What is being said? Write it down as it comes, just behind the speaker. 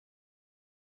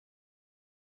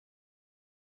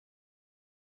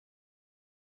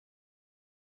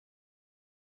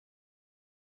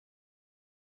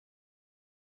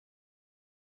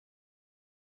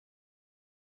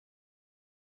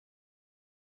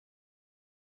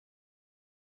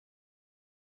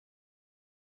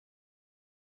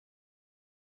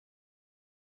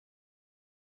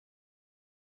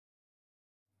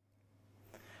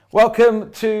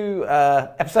Welcome to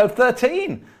episode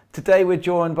 13. Today we're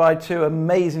joined by two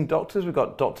amazing doctors. We've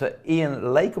got Dr.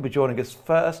 Ian Lake who'll be joining us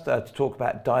first to talk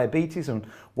about diabetes and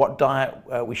what diet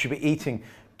we should be eating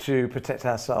to protect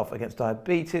ourselves against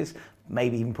diabetes,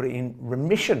 maybe even put it in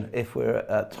remission if we're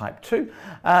type 2.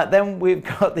 Then we've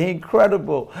got the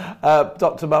incredible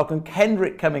Dr. Malcolm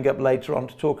Kendrick coming up later on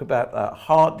to talk about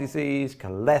heart disease,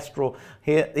 cholesterol.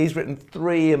 He's written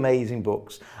 3 amazing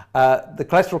books. The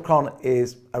Cholesterol Con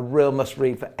is a real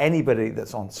must-read for anybody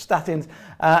that's on statins,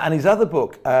 and his other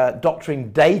book,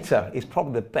 Doctoring Data, is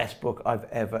probably the best book I've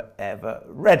ever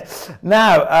read.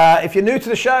 Now, if you're new to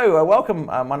the show, welcome.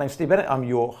 My name's Steve Bennett. I'm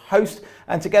your host,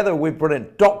 and together with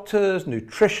brilliant doctors,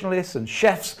 nutritionalists, and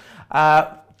chefs,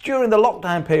 during the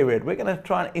lockdown period, we're going to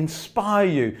try and inspire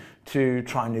you to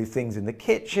try new things in the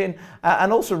kitchen,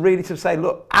 and also really to say,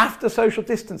 look, after social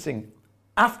distancing,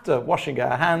 after washing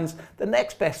our hands, the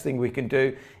next best thing we can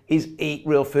do is eat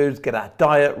real foods, get our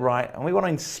diet right, and we want to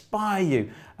inspire you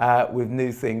with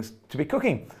new things to be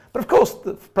cooking. But of course,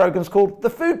 the program's called The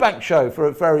Food Bank Show for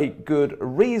a very good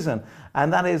reason,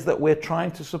 and that is that we're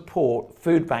trying to support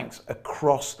food banks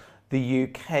across the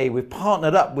UK. We've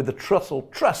partnered up with the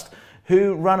Trussell Trust,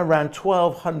 who run around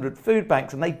 1,200 food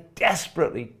banks, and they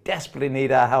desperately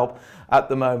need our help at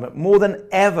the moment, more than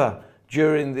ever.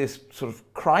 During this sort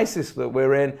of crisis that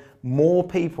we're in, more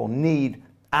people need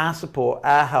our support,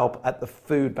 our help at the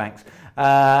food banks.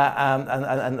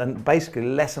 And basically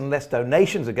less and less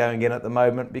donations are going in at the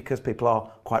moment because people are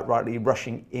quite rightly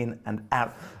rushing in and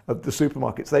out of the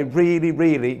supermarkets. They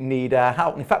really need our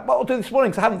help. In fact, what I'll do this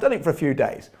morning, because I haven't done it for a few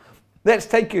days, let's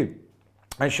take you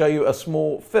and show you a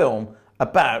small film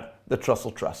about the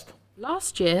Trussell Trust.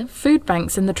 Last year, food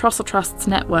banks in the Trussell Trust's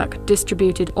network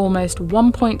distributed almost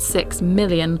 1.6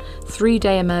 million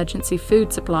 3-day emergency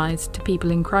food supplies to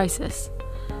people in crisis.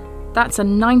 That's a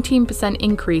 19%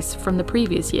 increase from the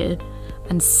previous year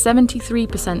and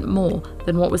 73% more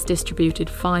than what was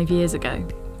distributed 5 years ago.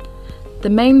 The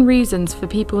main reasons for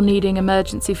people needing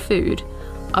emergency food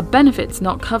are benefits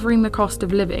not covering the cost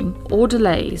of living, or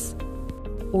delays,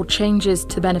 or changes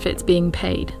to benefits being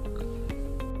paid.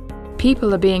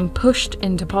 People are being pushed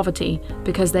into poverty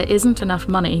because there isn't enough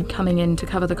money coming in to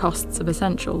cover the costs of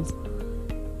essentials.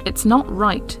 It's not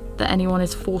right that anyone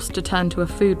is forced to turn to a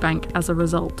food bank as a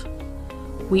result.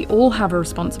 We all have a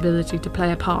responsibility to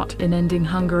play a part in ending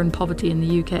hunger and poverty in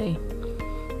the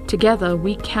UK. Together,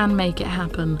 we can make it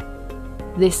happen.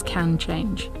 This can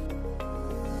change.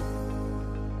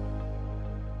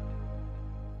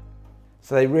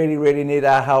 So they really need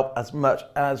our help as much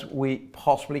as we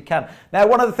possibly can. Now,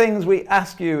 one of the things we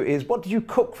ask you is, what did you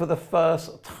cook for the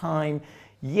first time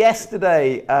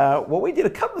yesterday? Well, we did a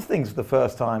couple of things for the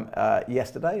first time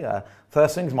yesterday.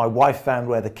 First thing is my wife found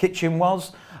where the kitchen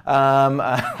was.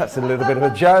 That's a little bit of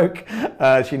a joke.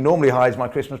 She normally hides my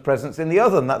Christmas presents in the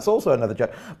oven. That's also another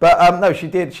joke. But no, she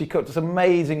did. She cooked us an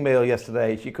amazing meal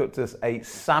yesterday. She cooked us a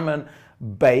salmon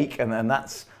bake, and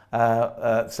that's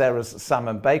Sarah's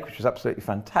salmon bake, which was absolutely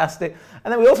fantastic.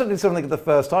 And then we also did something for the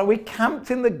first time. We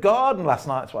camped in the garden last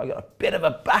night, so I got a bit of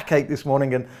a backache this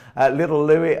morning. And little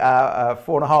Louis, our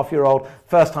 4.5-year-old,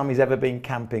 first time he's ever been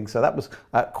camping. So that was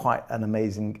quite an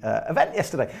amazing event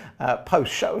yesterday,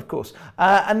 post-show, of course.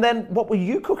 And then what were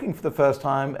you cooking for the first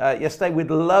time yesterday?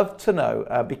 We'd love to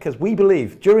know, because we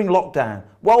believe during lockdown,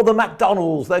 while the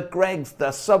McDonald's, the Greggs,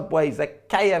 the Subways, the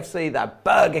KFC, the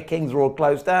Burger Kings are all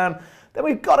closed down, then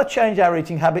we've got to change our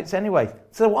eating habits anyway.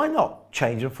 So why not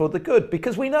change them for the good?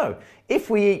 Because we know if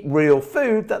we eat real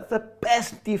food, that's the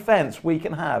best defense we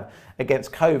can have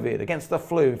against COVID, against the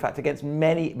flu, in fact, against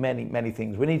many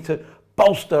things. We need to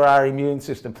bolster our immune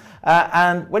system.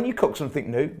 And when you cook something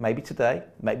new, maybe today,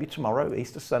 maybe tomorrow,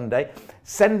 Easter Sunday,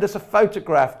 send us a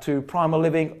photograph to Primal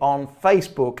Living on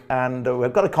Facebook, and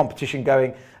we've got a competition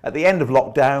going at the end of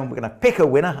lockdown. We're going to pick a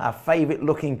winner, our favourite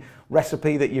looking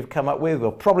recipe that you've come up with.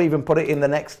 We'll probably even put it in the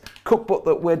next cookbook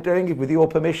that we're doing with your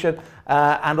permission,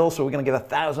 and also we're going to give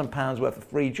 £1,000 worth of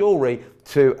free jewellery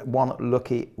to one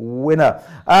lucky winner.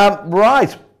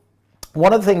 Right.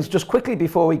 One of the things, just quickly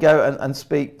before we go and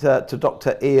speak to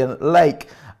Dr. Ian Lake,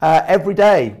 every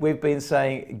day we've been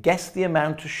saying, guess the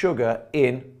amount of sugar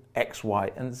in X,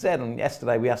 Y, and Z. And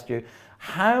yesterday we asked you,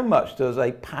 how much does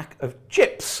a pack of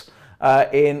chips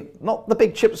in, not the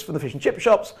big chips from the fish and chip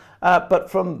shops,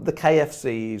 but from the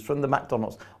KFCs, from the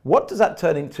McDonald's, what does that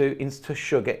turn into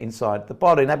sugar inside the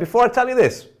body? Now, before I tell you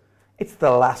this, it's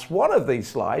the last one of these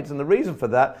slides, and the reason for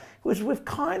that was we've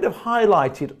kind of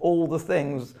highlighted all the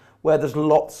things where there's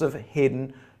lots of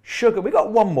hidden sugar. We've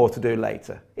got one more to do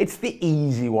later. It's the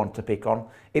easy one to pick on.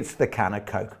 It's the can of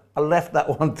Coke. I left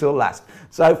that one till last.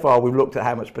 So far, we've looked at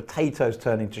how much potatoes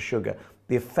turn into sugar,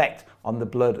 the effect on the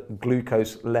blood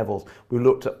glucose levels. We've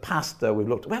looked at pasta, we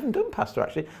haven't done pasta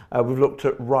actually, we've looked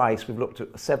at rice, we've looked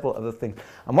at several other things.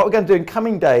 And what we're going to do in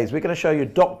coming days, we're going to show you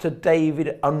Dr.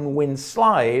 David Unwin's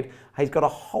slide. He's got a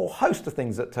whole host of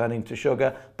things that turn into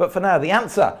sugar, but for now, the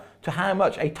answer to how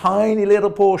much a tiny little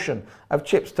portion of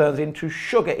chips turns into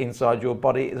sugar inside your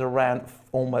body is around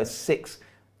almost 6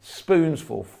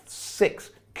 spoonsful,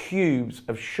 6 cubes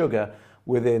of sugar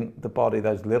within the body,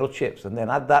 those little chips, and then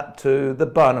add that to the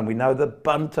bun, and we know the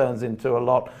bun turns into a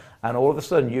lot, and all of a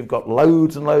sudden you've got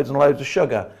loads and loads and loads of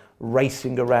sugar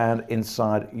racing around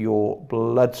inside your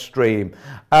bloodstream.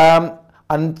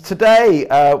 And today,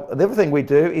 the other thing we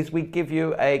do is we give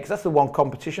you because that's the one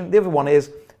competition. The other one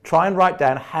is try and write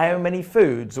down how many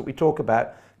foods that we talk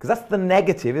about, because that's the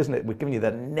negative, isn't it? We're giving you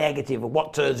the negative of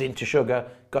what turns into sugar.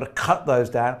 Got to cut those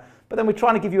down. But then we're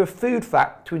trying to give you a food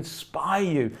fact to inspire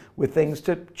you with things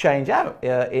to change out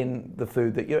in the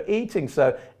food that you're eating.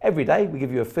 So every day we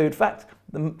give you a food fact.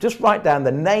 Just write down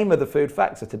the name of the food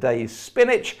fact. So today is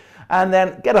spinach, and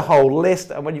then get a whole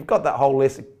list. And when you've got that whole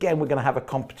list, again, we're going to have a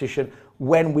competition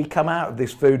when we come out of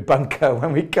this food bunker,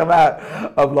 when we come out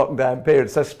of lockdown period.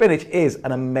 So spinach is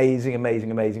an amazing,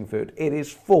 amazing, amazing food. It is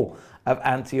full of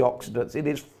antioxidants. It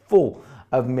is full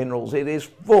of minerals. It is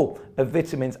full of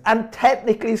vitamins. And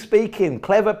technically speaking,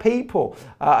 clever people,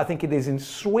 I think it is in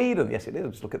Sweden, yes it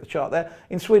is, just look at the chart there,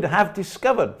 in Sweden have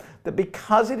discovered that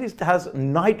because it has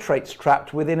nitrates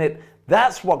trapped within it,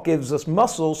 that's what gives us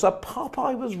muscle. So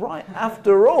Popeye was right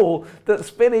after all, that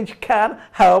spinach can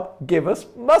help give us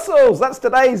muscles. That's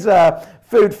today's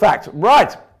food fact.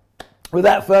 Right,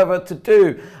 without further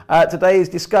ado, today's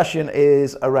discussion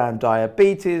is around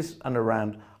diabetes and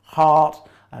around heart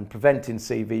and preventing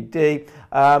CVD.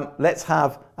 Let's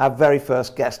have our very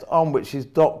first guest on, which is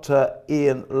Dr.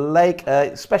 Ian Lake,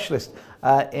 a specialist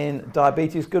in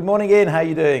diabetes. Good morning, Ian. How are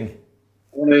you doing?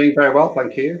 Doing very well,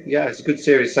 thank you. Yeah, it's a good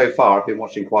series so far. I've been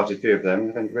watching quite a few of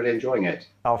them and really enjoying it.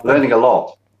 Learning a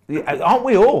lot. Yeah, aren't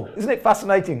we all? Isn't it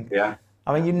fascinating? Yeah.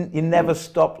 I mean, you never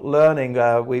stop learning.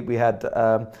 We had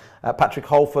Patrick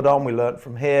Holford on. We learned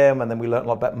from him, and then we learned a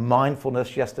lot about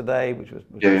mindfulness yesterday, which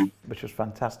was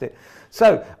fantastic.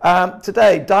 So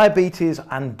today, diabetes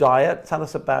and diet. Tell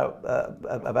us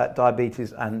about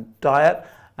diabetes and diet.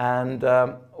 And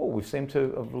we seem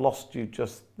to have lost you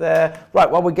just there. Right,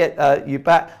 while we get you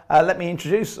back, let me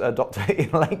introduce Dr.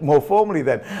 Ian Lake more formally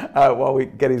then, while we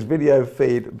get his video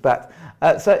feed back.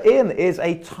 So Ian is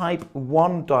a type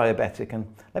 1 diabetic, and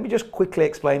let me just quickly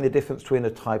explain the difference between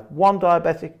a type 1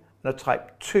 diabetic and a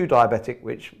type 2 diabetic,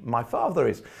 which my father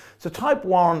is. So type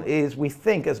 1 is, we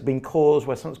think, has been caused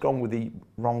where something's gone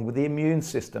wrong with the immune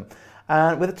system.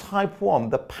 And with a type 1,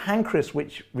 the pancreas,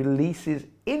 which releases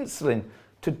insulin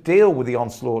to deal with the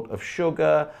onslaught of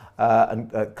sugar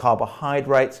and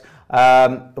carbohydrates.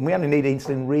 And we only need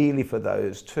insulin really for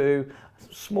those two,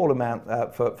 small amount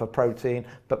for protein,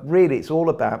 but really it's all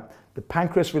about the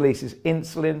pancreas releases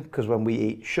insulin because when we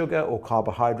eat sugar or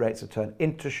carbohydrates are turned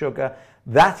into sugar,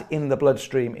 that in the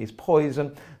bloodstream is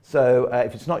poison. So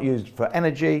if it's not used for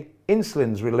energy,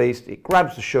 insulin's released, it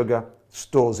grabs the sugar,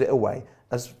 stores it away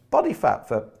as body fat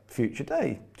for future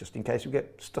day, just in case we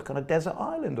get stuck on a desert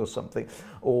island or something.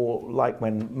 Or like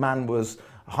when man was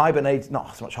hibernating,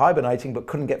 not so much hibernating, but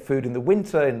couldn't get food in the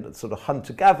winter in the sort of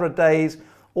hunter-gatherer days,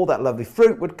 all that lovely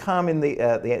fruit would come in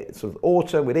the sort of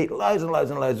autumn. We'd eat loads and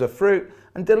loads and loads of fruit,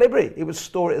 and deliberately it would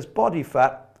store it as body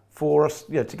fat for us,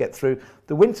 to get through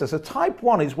the winter. So type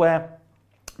 1 is where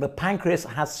the pancreas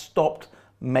has stopped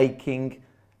making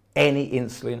any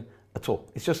insulin at all.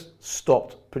 It's just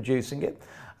stopped producing it.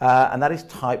 And that is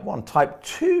type 1. Type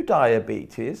 2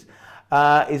 diabetes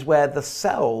is where the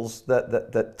cells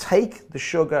that take the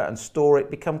sugar and store it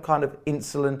become kind of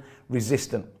insulin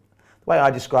resistant. The way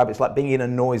I describe it, it's like being in a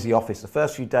noisy office. The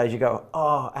first few days you go,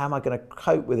 oh, how am I going to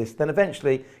cope with this? Then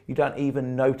eventually you don't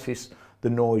even notice the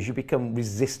noise. You become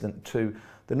resistant to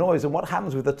the noise. And what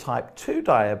happens with the type 2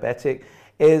 diabetic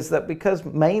is that because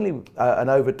mainly an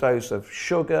overdose of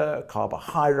sugar,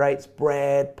 carbohydrates,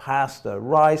 bread, pasta,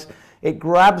 rice, it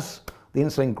grabs, the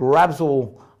insulin grabs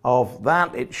all of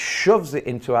that, it shoves it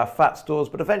into our fat stores,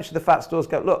 but eventually the fat stores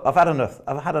go, look, I've had enough,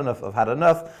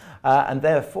 and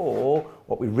therefore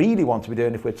what we really want to be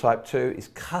doing if we're type 2 is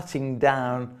cutting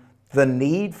down the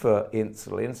need for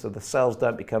insulin so the cells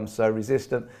don't become so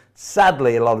resistant.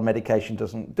 Sadly, a lot of medication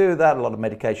doesn't do that. A lot of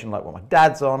medication, like what my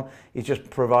dad's on, is just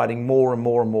providing more and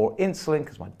more and more insulin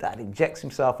because my dad injects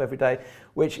himself every day,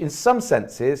 which in some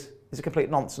senses is a complete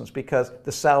nonsense because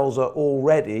the cells are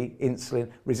already insulin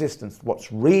resistant.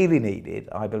 What's really needed,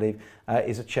 I believe,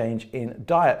 is a change in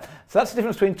diet. So that's the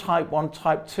difference between type 1,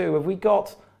 type 2. Have we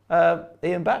got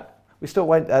Ian back? We still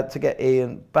wait to get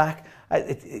Ian back.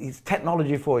 It's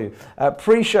technology for you.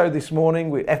 Pre-show this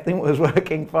morning, everything was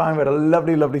working fine. We had a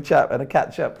lovely, lovely chat and a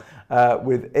catch-up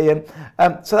with Ian.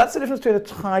 So that's the difference between a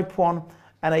type 1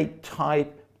 and a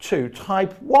type 2.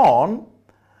 Type 1,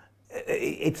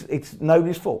 it's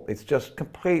nobody's fault. It's just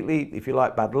completely, if you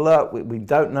like, bad luck. We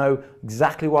don't know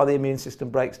exactly why the immune system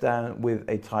breaks down with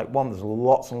a type 1. There's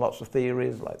lots and lots of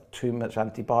theories, like too much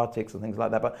antibiotics and things like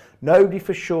that. But nobody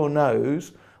for sure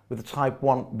knows with the type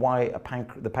 1 why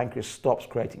the pancreas stops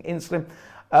creating insulin.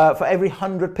 For every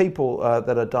 100 people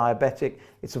that are diabetic,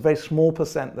 it's a very small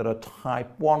percent that are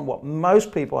type 1. What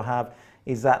most people have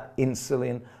is that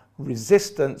insulin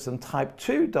resistance, and type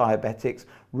 2 diabetics,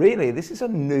 really, this is a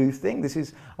new thing. I'm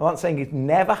not saying it's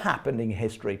never happened in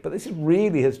history, but this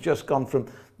really has just gone from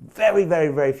very, very,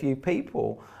 very few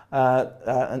people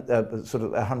sort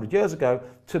of 100 years ago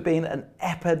to being an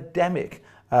epidemic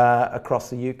across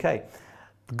the UK.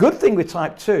 The good thing with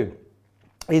type 2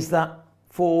 is that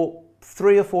for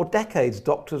 3 or 4 decades,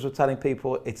 doctors were telling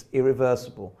people it's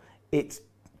irreversible, it's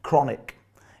chronic,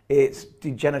 it's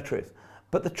degenerative.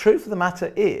 But the truth of the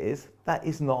matter is that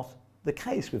is not the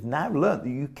case. We've now learned that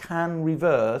you can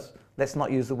reverse. Let's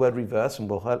not use the word reverse, and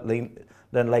we'll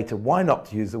learn later why not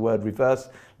to use the word reverse.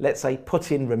 Let's say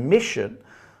put in remission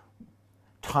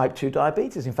type 2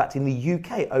 diabetes. In fact, in the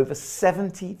UK, over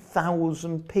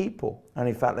 70,000 people, and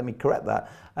in fact, let me correct that,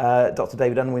 Dr.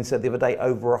 David Unwin said the other day,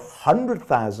 over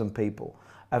 100,000 people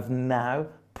have now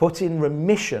put in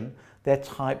remission their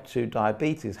type 2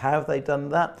 diabetes. How have they done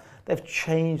that? They've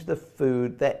changed the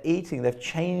food they're eating. They've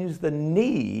changed the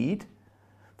need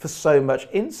for so much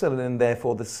insulin, and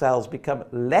therefore the cells become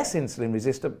less insulin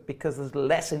resistant because there's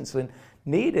less insulin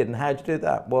needed. And how do you do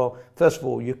that? Well, first of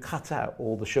all, you cut out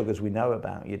all the sugars we know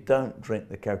about. You don't drink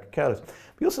the Coca-Colas.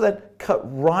 We also then cut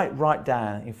right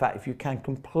down. In fact, if you can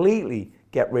completely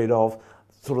get rid of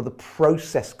sort of the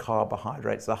processed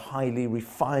carbohydrates, the highly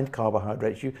refined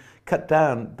carbohydrates, you cut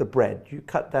down the bread, you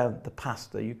cut down the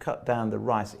pasta, you cut down the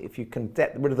rice. If you can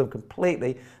get rid of them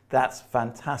completely, that's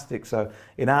fantastic. So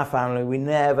in our family, we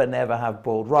never have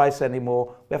boiled rice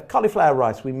anymore. We have cauliflower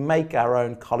rice. We make our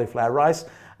own cauliflower rice,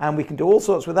 and we can do all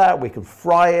sorts with that. We can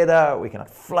fry it out, we can add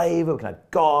flavor, we can add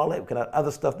garlic, we can add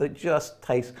other stuff that just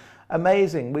tastes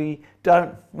amazing. We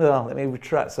don't, well, let me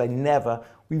retract, say never.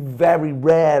 We very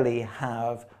rarely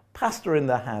have pasta in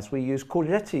the house. We use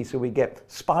courgette, so we get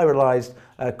spiralized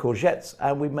courgettes,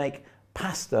 and we make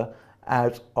pasta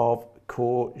out of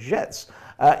courgettes.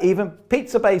 Even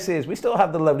pizza bases, we still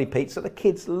have the lovely pizza. The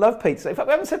kids love pizza. In fact,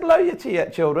 we haven't said hello to you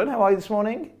yet, children. How are you this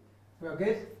morning? Well,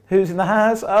 good. Who's in the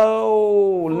house?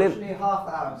 Oh, Fortunately, half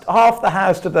the house. Half the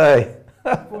house today.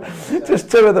 Just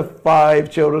 2 of the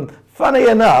 5 children. Funny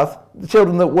enough, the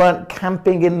children that weren't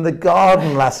camping in the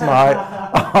garden last night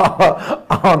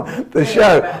on the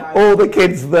show, all the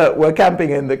kids that were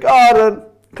camping in the garden,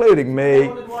 including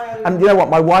me. And you know what,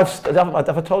 my wife's,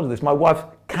 I've told you this, my wife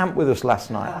camped with us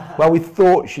last night. Well, we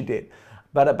thought she did.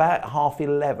 But about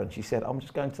 11:30, she said, I'm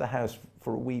just going to the house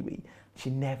for a wee. She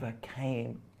never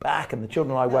came back. And the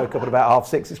children and I woke up at about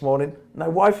 6:30 this morning. No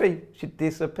wifey, she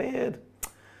disappeared.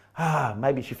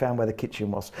 Maybe she found where the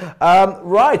kitchen was.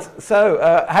 Right, so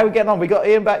how are we getting on? We got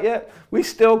Ian back yet? We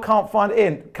still can't find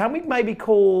Ian. Can we maybe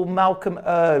call Malcolm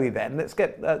early then? Let's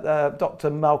get Dr.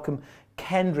 Malcolm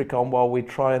Kendrick on while we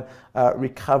try and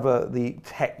recover the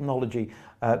technology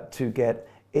to get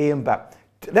Ian back.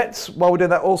 Let's, while we're doing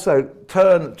that, also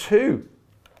turn to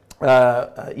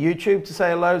YouTube to say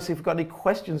hello, see if we've got any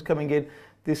questions coming in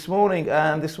this morning.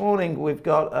 And this morning we've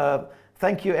got...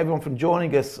 thank you everyone for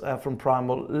joining us from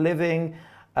Primal Living.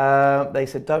 They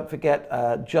said don't forget,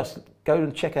 just go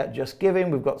and check out Just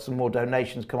Giving. We've got some more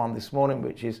donations come on this morning,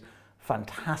 which is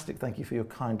fantastic. Thank you for your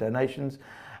kind donations.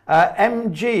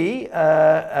 MG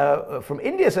from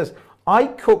India says, I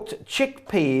cooked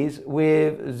chickpeas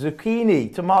with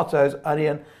zucchini, tomatoes,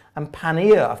 onion and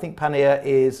paneer. I think paneer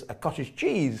is a cottage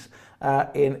cheese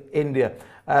in India.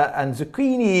 And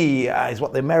zucchini is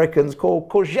what the Americans call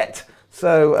courgette.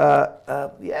 So,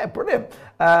 yeah, brilliant.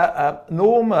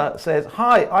 Norma says,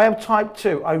 hi, I am type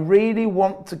 2. I really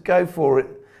want to go for it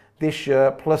this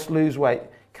year, plus lose weight.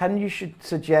 Can you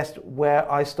suggest where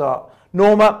I start?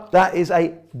 Norma, that is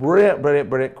a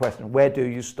brilliant question. Where do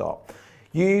you start?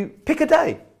 You pick a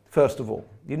day, first of all.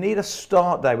 You need a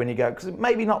start day when you go, because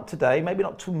maybe not today, maybe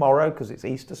not tomorrow, because it's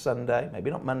Easter Sunday, maybe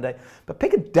not Monday, but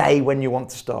pick a day when you want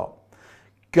to start.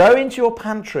 Go into your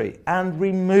pantry and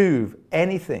remove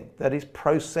anything that is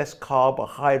processed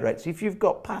carbohydrates. If you've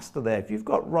got pasta there, if you've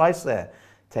got rice there,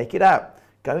 take it out.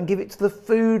 Go and give it to the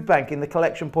food bank in the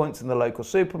collection points in the local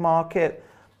supermarket,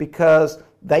 because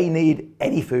they need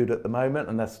any food at the moment,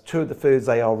 and that's two of the foods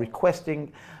they are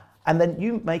requesting. And then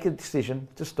you make a decision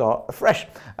to start afresh.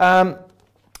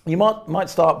 You might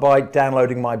start by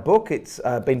downloading my book. It's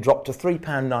been dropped to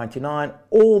 £3.99.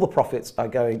 All the profits are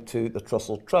going to the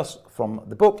Trussell Trust from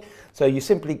the book. So you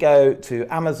simply go to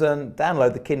Amazon,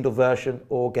 download the Kindle version,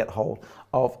 or get hold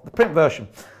of the print version.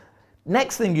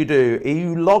 Next thing you do,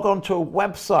 you log on to a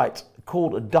website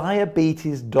called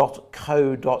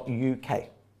diabetes.co.uk.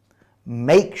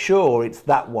 Make sure it's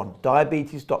that one,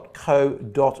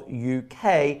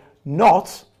 diabetes.co.uk,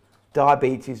 not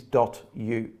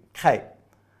diabetes.uk.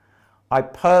 I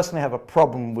personally have a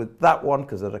problem with that one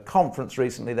because at a conference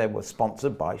recently they were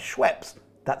sponsored by Schweppes.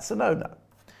 That's a no-no.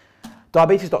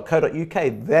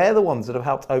 Diabetes.co.uk, they're the ones that have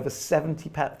helped over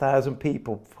 70,000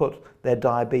 people put their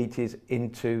diabetes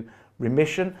into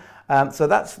remission. So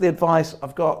that's the advice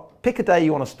I've got. Pick a day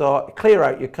you want to start, clear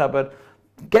out your cupboard,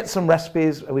 get some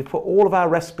recipes. We've put all of our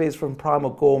recipes from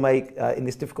Primal Gourmet in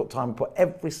this difficult time. We put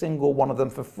every single one of them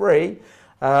for free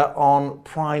on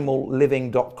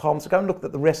primalliving.com. So go and look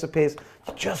at the recipes.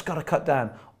 You just got to cut down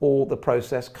all the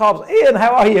processed carbs. Ian,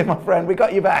 how are you, my friend? We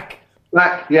got you back.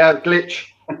 Back, yeah,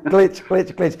 glitch.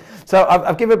 glitch. So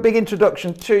I've given a big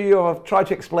introduction to you. I've tried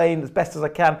to explain as best as I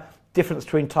can difference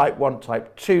between type 1 and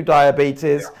type 2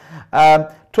 diabetes.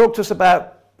 Yeah. Talk to us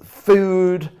about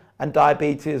food and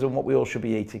diabetes and what we all should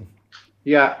be eating.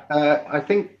 Yeah, I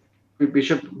think we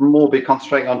should more be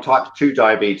concentrating on type 2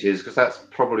 diabetes, because that's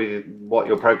probably what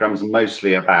your program is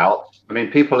mostly about. I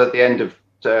mean, people at the end of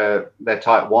their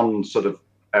type 1 sort of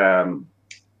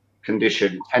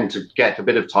condition tend to get a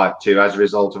bit of type 2 as a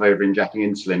result of over-injecting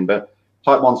insulin, but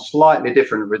type 1 is slightly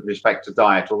different with respect to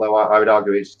diet, although I would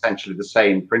argue it's essentially the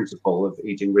same principle of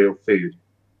eating real food.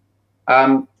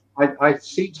 I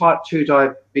see type 2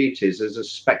 diabetes as a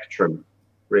spectrum,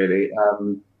 really.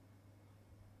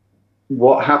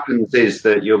 What happens is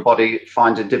that your body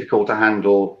finds it difficult to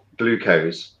handle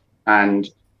glucose, and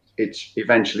it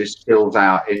eventually spills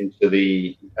out into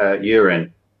the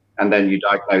urine, and then you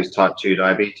diagnose type 2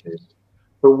 diabetes.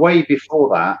 But way before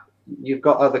that, you've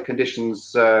got other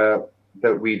conditions that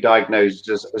we diagnose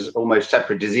as almost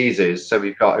separate diseases. So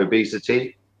we've got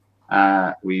obesity,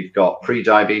 we've got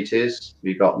pre-diabetes,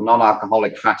 we've got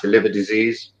non-alcoholic fatty liver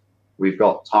disease, we've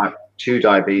got type 2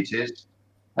 diabetes,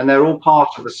 and they're all part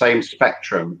of the same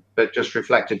spectrum, but just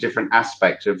reflect a different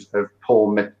aspect of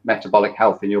poor metabolic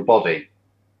health in your body.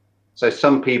 So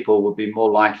some people would be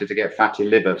more likely to get fatty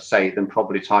liver, say, than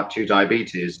probably type 2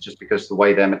 diabetes, just because of the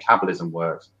way their metabolism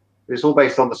works. It's all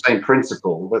based on the same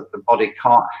principle that the body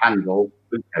can't handle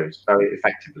glucose very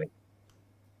effectively.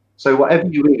 So whatever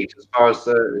you eat, as far as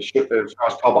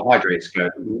carbohydrates go,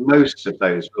 most of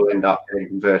those will end up getting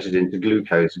converted into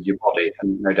glucose in your body,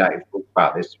 and no doubt you've talked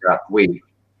about this throughout the week.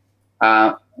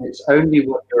 It's only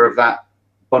when you're of that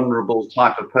vulnerable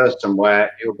type of person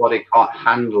where your body can't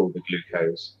handle the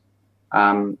glucose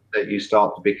that you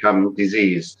start to become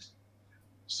diseased.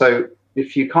 So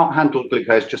if you can't handle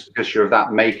glucose just because you're of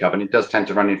that makeup, and it does tend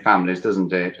to run in families,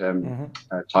 doesn't it?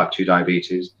 Type 2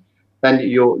 diabetes, then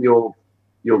your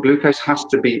glucose has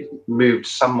to be moved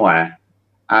somewhere,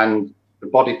 and the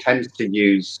body tends to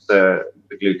use the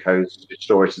glucose to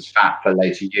store it as fat for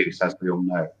later use, as we all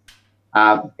know.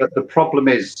 But the problem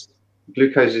is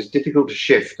glucose is difficult to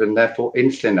shift, and therefore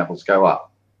insulin levels go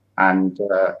up, and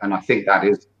I think that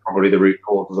is probably the root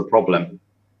cause of the problem.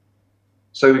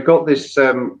 So we've got this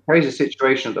crazy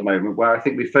situation at the moment where I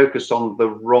think we focus on the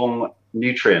wrong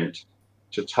nutrient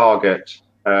to target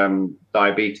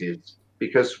diabetes,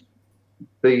 because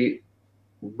the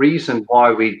reason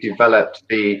why we developed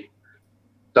the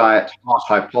diet heart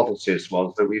hypothesis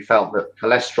was that we felt that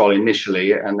cholesterol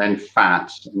initially, and then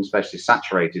fat, and especially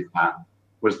saturated fat,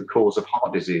 was the cause of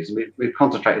heart disease. We've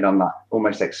concentrated on that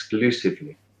almost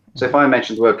exclusively. So if I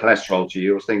mentioned the word cholesterol to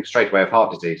you, you'll think straight away of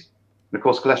heart disease. And of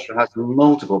course, cholesterol has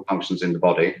multiple functions in the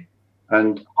body,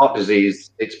 and heart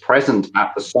disease, it's present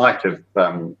at the site of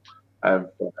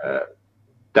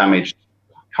damaged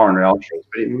coronary arteries,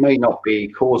 but it may not be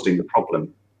causing the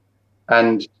problem.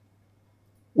 And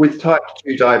with type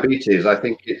 2 diabetes, I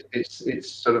think it's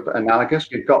sort of analogous.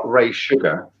 We've got raised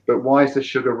sugar, but why is the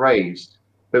sugar raised?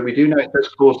 But we do know it does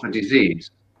cause the disease,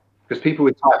 because people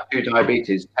with type 2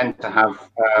 diabetes tend to have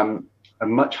a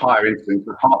much higher incidence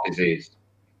of heart disease.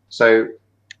 So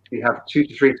you have 2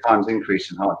 to 3 times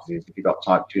increase in heart disease if you've got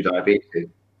type 2 diabetes,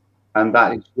 and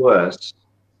that is worse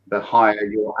the higher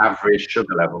your average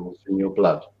sugar levels in your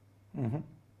blood. Mm-hmm.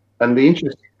 And the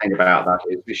interesting thing about that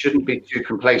is we shouldn't be too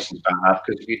complacent about that,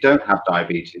 because if you don't have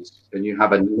diabetes and you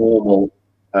have a normal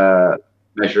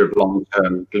measure of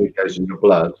long-term glucose in your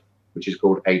blood, which is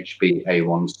called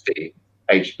HbA1c,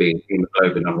 HB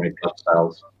hemoglobin on red blood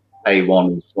cells,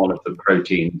 A1 is one of the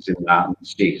proteins in that, and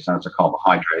C stands for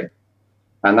carbohydrate,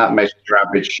 and that measures your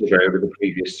average sugar over the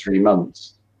previous 3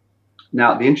 months.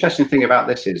 Now, the interesting thing about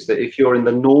this is that if you're in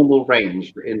the normal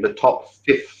range, in the top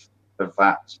fifth of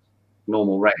that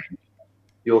normal range,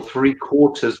 you're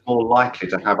 3/4 more likely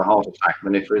to have a heart attack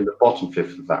than if you're in the bottom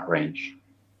fifth of that range,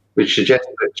 which suggests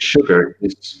that sugar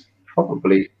is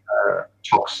probably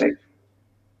toxic.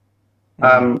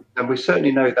 And we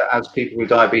certainly know that as people with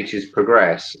diabetes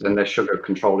progress and their sugar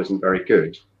control isn't very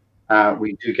good,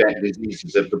 we do get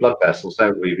diseases of the blood vessels,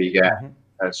 don't we? We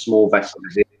get small vessel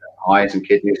disease, eyes and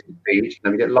kidneys and feet, and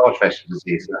then we get large vessel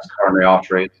disease, that's coronary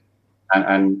arteries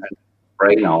and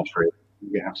brain arteries.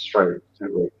 We have stroke,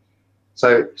 don't we?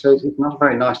 So it's not a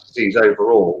very nice disease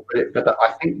overall, but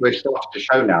I think we're starting to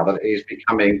show now that it is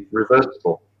becoming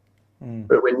reversible.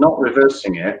 But we're not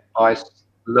reversing it by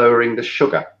lowering the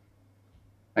sugar.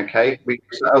 Okay, we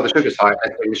say, oh, the sugar's high,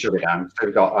 let's bring the sugar down. So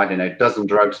we've got, I don't know, a dozen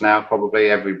drugs now, probably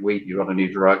every week you've got a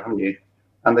new drug, haven't you?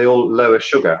 And they all lower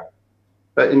sugar.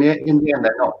 But in the end,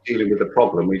 they're not dealing with the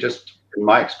problem. We just, in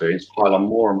my experience, pile on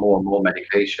more and more and more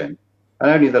medication.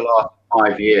 And only the last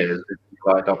 5 years,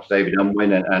 like Dr. David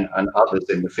Unwin and others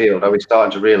in the field, are we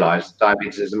starting to realise that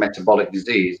diabetes is a metabolic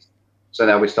disease. So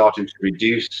now we're starting to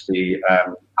reduce the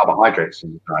carbohydrates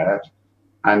in the diet,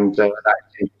 and that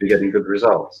seems to be getting good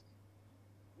results.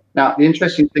 Now, the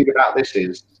interesting thing about this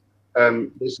is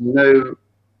there's no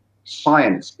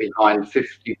science behind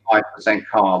 55%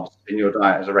 carbs in your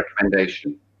diet as a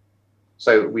recommendation.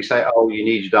 So we say, oh, you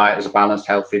need your diet as a balanced,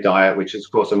 healthy diet, which is,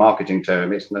 of course, a marketing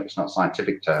term. It's not a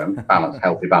scientific term, balanced,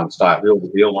 healthy, balanced diet.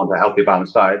 We all want a healthy,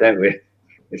 balanced diet, don't we?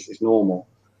 It's normal.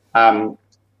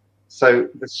 So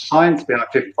the science behind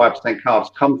 55%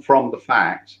 carbs come from the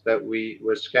fact that we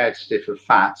were scared stiff of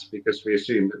fat because we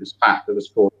assumed that this fat that was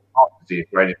causing heart disease,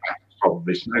 where in fact it's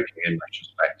probably smoking in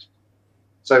retrospect.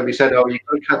 So we said, oh, you've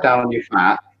got to cut down on your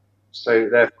fat, so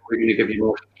therefore we're going to give you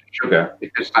more sugar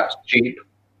because that's cheap,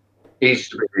 easy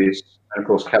to produce, and of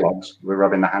course Kellogg's were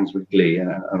rubbing their hands with glee, and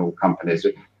all companies.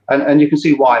 And you can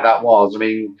see why that was. I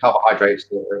mean, carbohydrates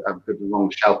have a good long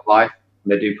shelf life,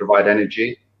 and they do provide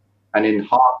energy. And in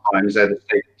hard times, they're the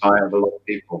staple diet of a lot of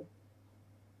people.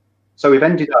 So we've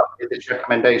ended up with this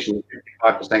recommendation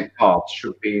that 55% carbs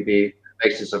should be the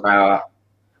basis of our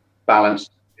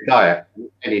balanced diet,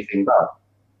 anything but.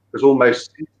 Because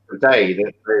almost the day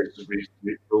that those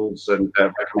rules and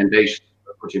recommendations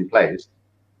are put in place,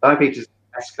 diabetes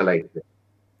escalated.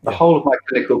 The whole of my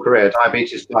clinical career,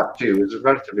 diabetes type 2 was a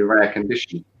relatively rare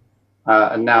condition.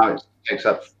 And now it takes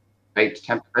up 8 to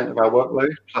 10% of our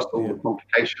workload, plus all the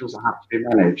complications that have to be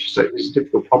managed. So it's a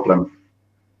difficult problem.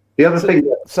 The other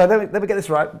thing. So let me get this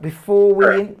right. Before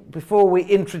we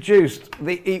introduced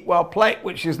the Eat Well plate,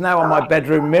 which is now on my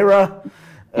bedroom mirror,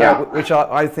 which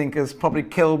I think has probably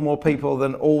killed more people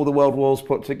than all the world wars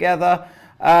put together.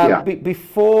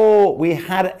 Before we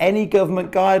had any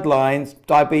government guidelines,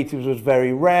 diabetes was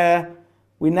very rare.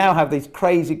 We now have these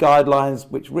crazy guidelines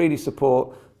which really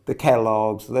support the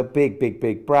Kellogg's, the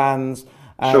big brands.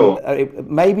 And it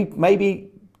maybe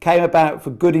came about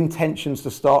for good intentions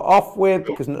to start off with,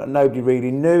 because nobody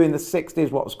really knew in the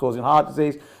 60s what was causing heart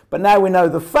disease. But now we know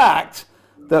the fact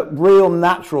that real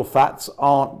natural fats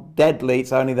aren't deadly.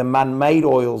 It's only the man-made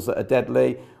oils that are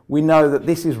deadly. We know that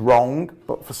this is wrong,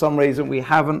 but for some reason we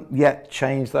haven't yet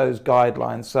changed those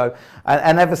guidelines. So,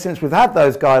 and ever since we've had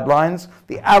those guidelines,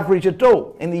 the average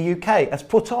adult in the UK has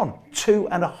put on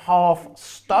 2.5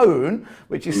 stone,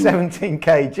 which is 17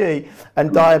 kg,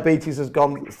 and diabetes has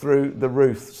gone through the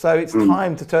roof. So it's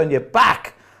time to turn your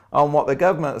back on what the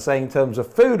government is saying in terms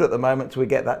of food at the moment till we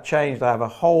get that changed. I have a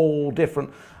whole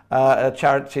different a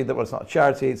charity that, well, it's not a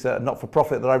charity, it's a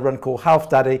not-for-profit that I run called Health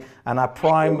Daddy, and our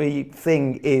primary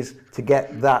thing is to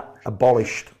get that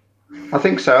abolished. I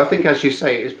think so. I think, as you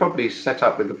say, it's probably set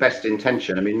up with the best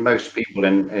intention. I mean, most people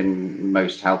in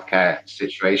most healthcare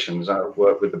situations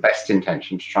work with the best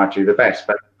intention to try to do the best,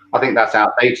 but I think that's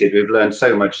outdated. We've learned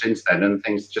so much since then, and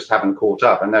things just haven't caught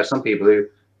up. And there are some people who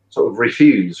sort of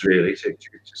refuse, really, to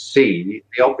see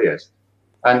the obvious.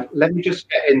 And let me just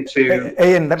get into...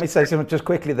 Ian, let me say something just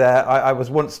quickly there. I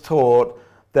was once taught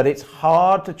that it's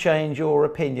hard to change your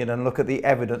opinion and look at the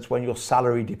evidence when your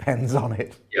salary depends on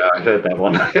it. Yeah, I heard that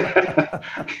one.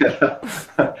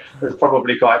 It's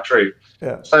probably quite true.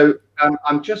 Yeah. So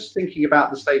I'm just thinking about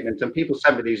the statement, and people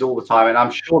send me these all the time, and I'm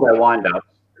sure they're wind-ups.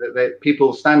 that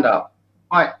people stand up,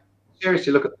 quite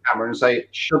seriously look at the camera and say,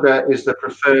 sugar is the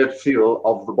preferred fuel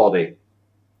of the body.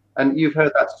 And you've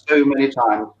heard that so many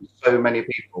times from so many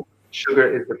people.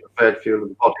 Sugar is the preferred fuel of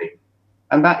the body.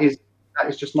 And that is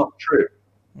just not true.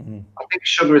 I think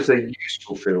sugar is a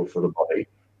useful fuel for the body.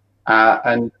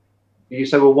 And you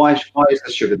say, well, why is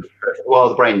the sugar the preferred? Well,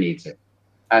 the brain needs it.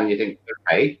 And you think,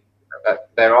 okay,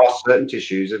 there are certain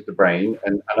tissues of the brain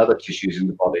and other tissues in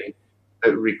the body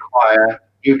that require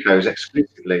glucose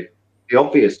exclusively. The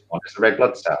obvious one is the red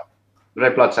blood cell. The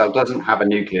red blood cell doesn't have a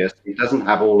nucleus. It doesn't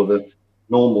have all of the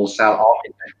normal cell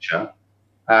architecture.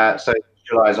 So it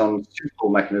relies on simple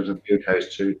mechanisms of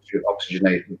glucose to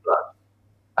oxygenate the blood.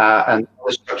 And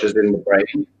other structures in the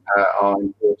brain are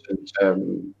important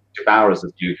devourers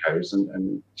of glucose,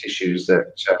 and tissues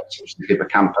that, such as the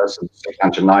hippocampus and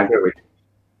substantia nigra, which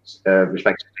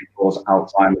respectively cause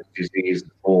Alzheimer's disease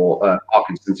or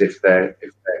Parkinson's if they're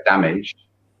damaged,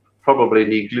 probably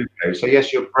need glucose. So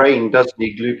yes, your brain does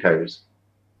need glucose,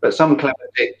 but some clever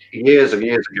dick years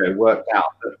ago worked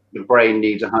out that the brain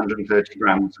needs 130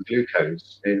 grams of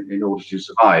glucose in order to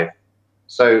survive.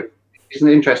 So isn't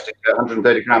it interesting that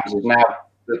 130 grams is now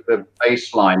the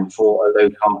baseline for a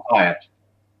low-carb diet?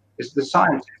 The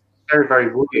science is very,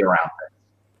 very woolly around it.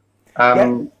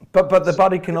 Yeah, but the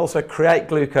body can also create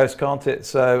glucose, can't it?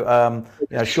 So,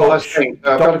 you know, I've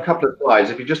got a couple of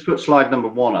slides. If you just put slide number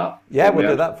 1 up. Yeah, we'll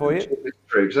do that for you.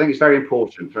 Because I think it's very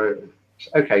important.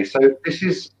 Okay, so this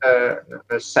is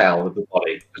a cell of the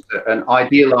body, an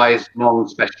idealized,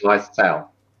 non-specialized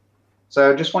cell.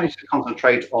 So I just want you to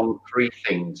concentrate on 3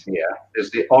 things here. There's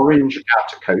the orange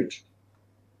outer coat.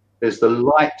 There's the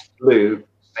light blue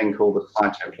thing called the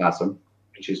cytoplasm,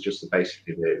 which is just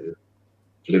basically the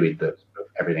fluid that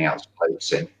everything else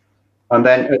floats in. And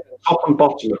then at the top and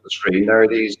bottom of the screen, there are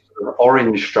these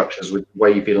orange structures with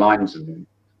wavy lines in them,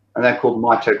 and they're called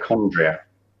mitochondria.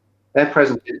 They're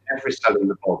present in every cell in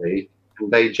the body,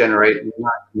 and they generate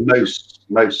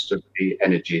most of the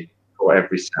energy for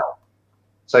every cell.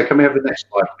 So can we have the next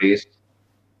slide, please?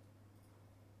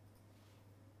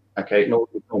 Okay, no,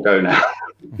 we'll go now.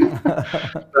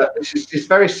 But it's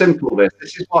very simple.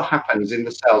 This is what happens in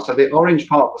the cell. So the orange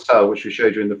part of the cell, which we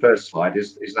showed you in the first slide,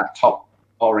 is that top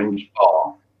orange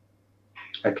bar.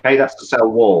 Okay, that's the cell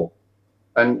wall.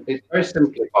 And it's very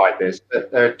simplified this,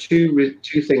 that there are two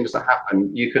things that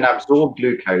happen. You can absorb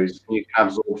glucose and you can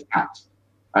absorb fat.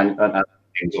 And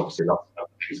things, obviously lots of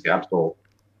things get absorbed.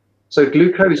 So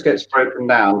glucose gets broken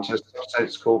down to a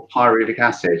substance called pyruvic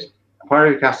acid.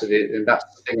 Pyruvic acid, and that's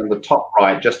the thing on the top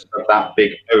right, just above that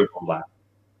big oval there.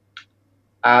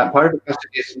 Pyruvic acid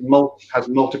has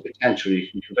multi-potential. You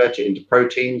can convert it into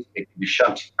proteins, it can be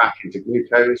shunted back into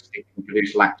glucose, it can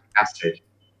produce lactic acid.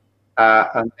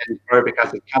 And then pyruvic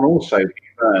acid can also be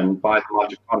burned by the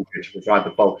mitochondria to provide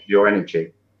the bulk of your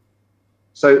energy.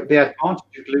 So the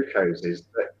advantage of glucose is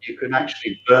that you can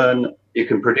actually you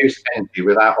can produce energy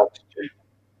without oxygen.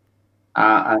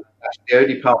 And that's the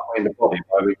only pathway in the body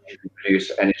by which you can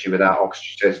produce energy without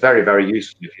oxygen. So it's very, very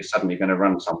useful if you're suddenly going to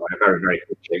run somewhere very, very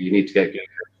quickly. You need to get glucose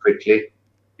quickly.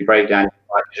 You break down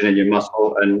hydrogen in your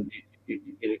muscle and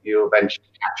you eventually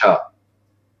catch up.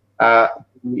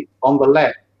 On the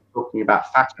left, talking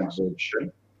about fat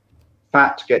absorption,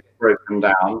 fat gets broken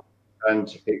down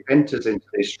and it enters into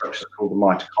these structures called the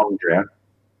mitochondria.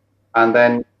 And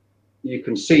then you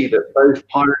can see that both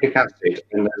pyruvic acid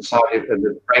and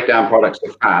the breakdown products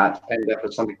of fat end up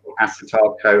as something called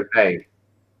acetyl-CoA.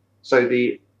 So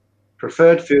the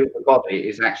preferred fuel of the body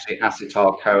is actually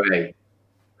acetyl-CoA,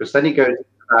 because then it goes into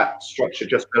that structure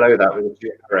just below that with the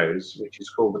 2 arrows, which is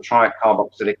called the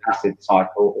tricarboxylic acid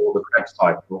cycle or the Krebs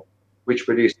cycle, which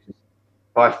produces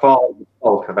by far the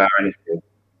bulk of our energy.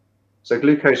 So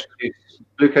glucose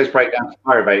breakdown to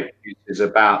pyruvate produces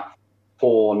about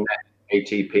 4 net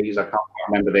ATPs. I can't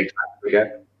remember the exact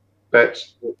figure, but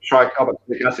the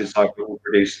tricarboxylic acid cycle will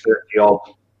produce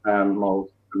 30-odd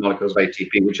molecules of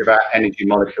ATP, which are our energy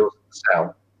molecules of the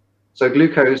cell. So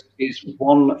glucose is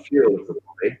one fuel of the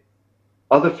body.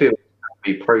 Other fuels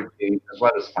can be protein as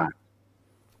well as fat.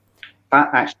 Fat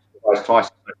actually provides twice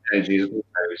as much energy as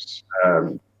glucose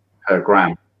per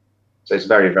gram. So it's a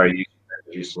very, very useful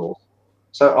energy source.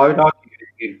 So I would argue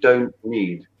that you don't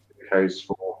need glucose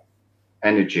for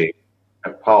energy,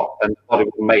 and the body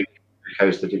will make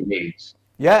glucose that it needs.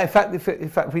 Yeah, in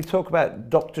fact, we talk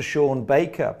about Dr. Sean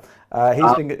Baker.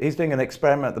 He's doing an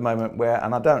experiment at the moment where,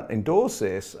 and I don't endorse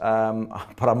this,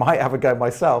 but I might have a go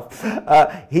myself.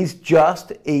 He's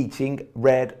just eating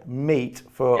red meat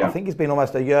for, I think it's been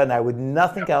almost a year now, with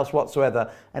nothing else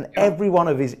whatsoever. And every one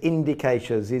of his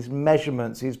indicators, his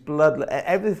measurements, his blood,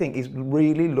 everything is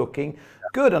really looking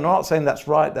good. And I'm not saying that's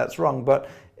right, that's wrong, but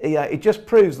it just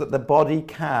proves that the body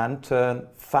can turn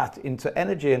fat into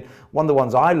energy. And one of the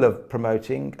ones I love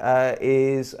promoting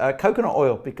is coconut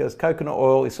oil, because coconut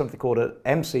oil is something called an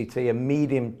MCT, a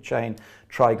medium chain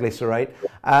triglyceride.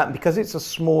 Because it's a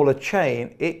smaller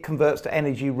chain, it converts to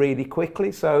energy really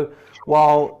quickly. So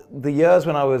while the years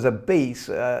when I was obese,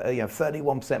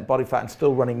 31% body fat and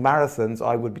still running marathons,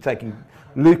 I would be taking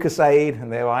Lucozade, and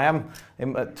there I am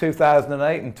in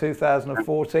 2008 and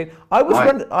 2014. I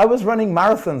was running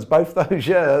marathons both those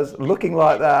years, looking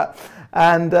like that,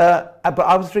 and but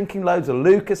I was drinking loads of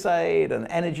Lucozade and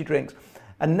energy drinks.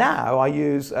 And now I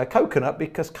use coconut,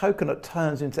 because coconut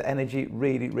turns into energy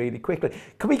really, really quickly.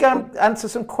 Can we go and answer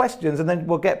some questions, and then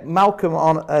we'll get Malcolm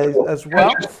on as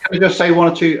well? Can I just say one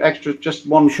or two extra, just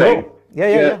one thing?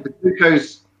 Yeah. The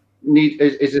glucose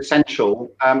is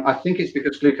essential. I think it's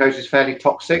because glucose is fairly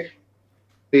toxic.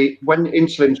 When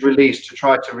insulin's released to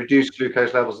try to reduce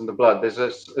glucose levels in the blood, there's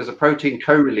a protein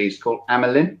co-release called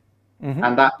amylin,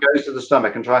 and that goes to the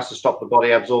stomach and tries to stop the body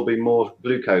absorbing more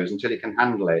glucose until it can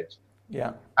handle it.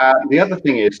 Yeah. The other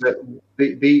thing is that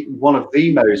one of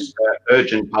the most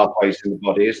urgent pathways in the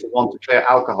body is the one to clear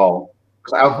alcohol,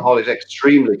 because alcohol is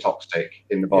extremely toxic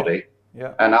in the body,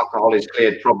 and alcohol is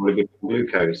cleared probably with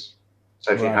glucose.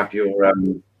 So if you have your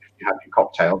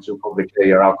cocktails, you'll probably clear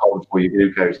your alcohol before your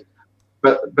glucose.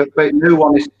 But no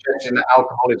one is suggesting that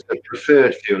alcohol is the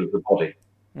preferred fuel of the body.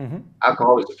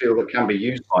 Alcohol is a fuel that can be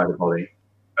used by the body,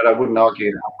 but I wouldn't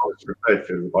argue that alcohol is the preferred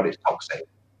fuel of the body. It's toxic.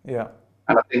 Yeah.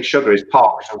 And I think sugar is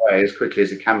parked away as quickly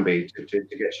as it can be to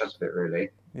get shut of it, really.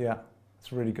 Yeah,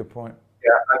 that's a really good point. Yeah,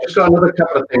 I've just got another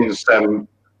couple of things.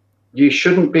 You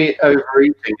shouldn't be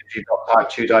overeating if you've got type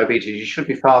 2 diabetes. You should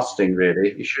be fasting,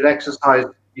 really. You should exercise.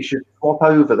 You should swap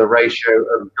over the ratio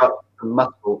of gut to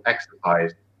muscle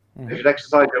exercise. You should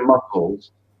exercise your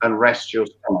muscles and rest your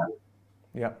stomach.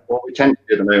 Yeah. What we tend to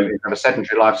do at the moment is have a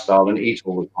sedentary lifestyle and eat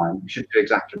all the time. You should do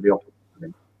exactly the opposite.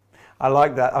 I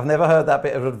like that. I've never heard that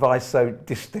bit of advice so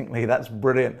distinctly. That's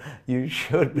brilliant. You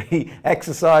should be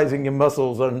exercising your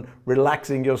muscles and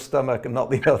relaxing your stomach, and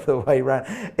not the other way around.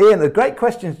 Ian, a great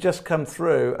question's just come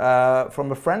through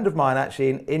from a friend of mine actually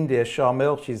in India,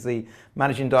 Sharmil. She's the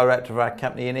managing director of our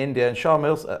company in India. And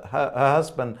Sharmil, her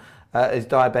husband is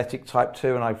diabetic type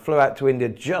 2, and I flew out to India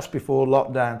just before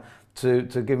lockdown to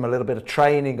give him a little bit of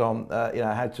training on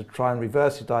how to try and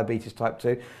reverse his diabetes type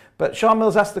 2. But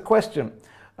Sharmil's asked the question,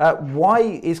 why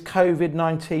is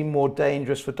COVID-19 more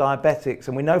dangerous for diabetics?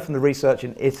 And we know from the research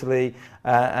in Italy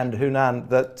and Hunan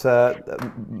that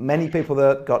many people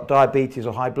that got diabetes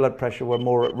or high blood pressure were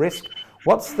more at risk.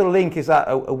 What's the link? Is that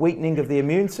a weakening of the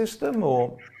immune system,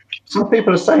 or? Some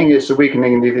people are saying it's a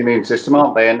weakening of the immune system,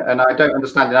 aren't they? And I don't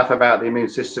understand enough about the immune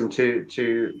system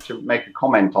to make a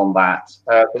comment on that.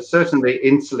 But certainly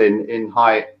insulin in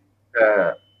high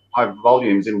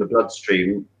volumes in the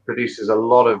bloodstream produces a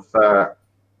lot of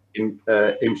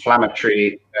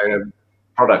inflammatory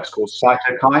products called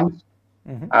cytokines,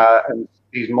 and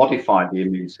these modify the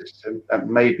immune system. That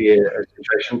may be a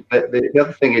situation. The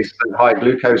other thing is that high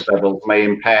glucose levels may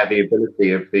impair the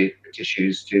ability of the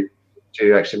tissues to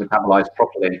actually metabolize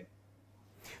properly.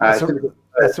 Also,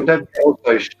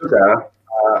 sugar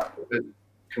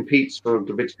competes for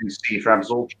the vitamin C for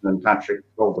absorption, and Patrick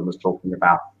Golden was talking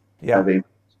about the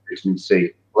vitamin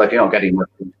C. Well, if you're not getting much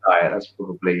in the diet, that's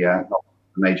probably not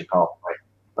a major pathway.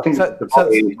 I think the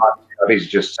body is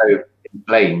just so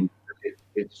inflamed that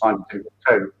it's fine to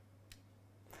cope.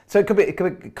 So it could be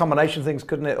a combination of things,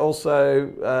 couldn't it? Also,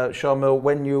 Sharmil,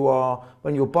 when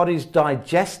your body's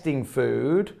digesting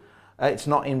food, it's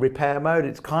not in repair mode.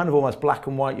 It's kind of almost black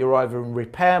and white. You're either in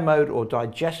repair mode or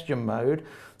digestion mode.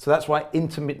 So that's why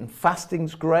intermittent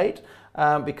fasting's great,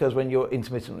 because when you're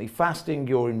intermittently fasting,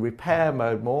 you're in repair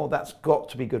mode more. That's got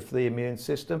to be good for the immune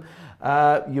system.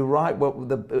 You're right. Well,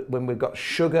 when we've got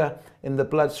sugar in the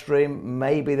bloodstream,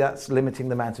 maybe that's limiting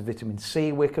the amount of vitamin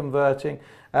C we're converting.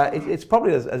 It's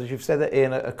probably, as you've said,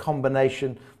 Ian, a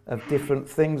combination of different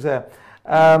things there.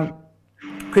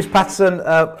 Chris Patterson,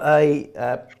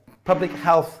 a public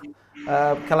health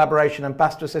collaboration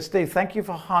ambassador, says, Steve, thank you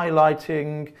for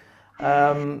highlighting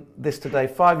this today.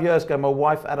 5 years ago, my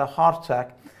wife had a heart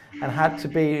attack and had to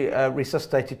be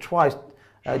resuscitated twice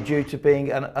due to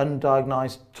being an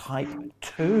undiagnosed type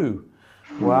 2.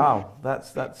 Wow,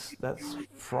 that's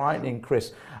frightening,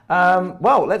 Chris. Well,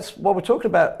 while we're talking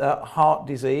about heart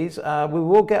disease, we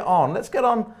will get on. Let's get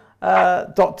on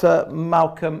Dr.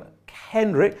 Malcolm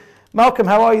Kendrick. Malcolm,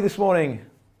 how are you this morning?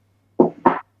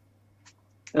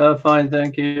 Fine,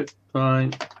 thank you.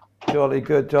 Fine. Jolly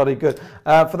good, jolly good.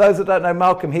 For those that don't know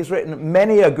Malcolm, he's written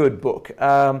many a good book.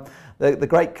 The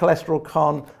Great Cholesterol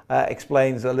Con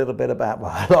explains a little bit about,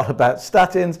 well, a lot about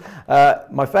statins.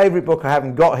 My favourite book I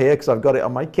haven't got here because I've got it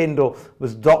on my Kindle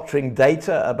was Doctoring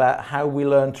Data, about how we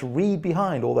learn to read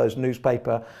behind all those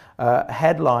newspaper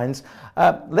headlines.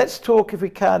 Let's talk, if we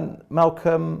can,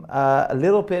 Malcolm, a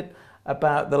little bit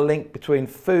about the link between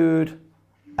food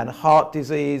and heart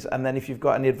disease, and then if you've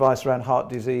got any advice around heart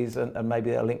disease and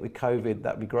maybe a link with COVID,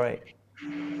 that'd be great.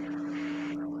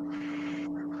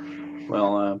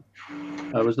 Well,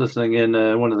 I was listening in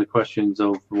one of the questions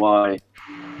of why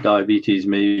diabetes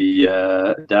may be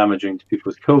damaging to people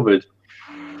with COVID.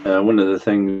 One of the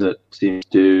things that seems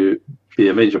to be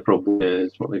a major problem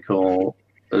is what they call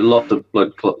a lot of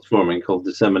blood clots forming, called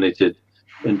disseminated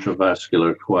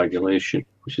intravascular coagulation,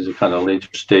 which is a kind of later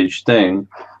stage thing.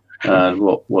 And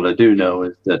what I do know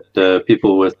is that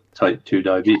people with type 2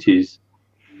 diabetes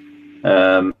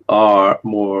are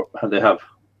more, they have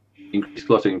increased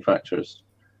clotting factors,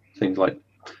 things like,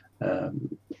 I'm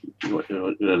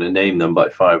going to name them, by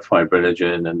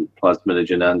fibrinogen and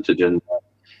plasminogen antigen,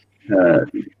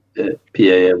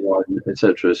 PAA1,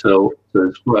 etc. So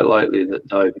it's quite likely that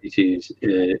diabetes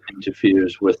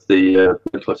interferes with the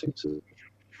blood clotting system.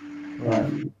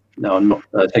 Now,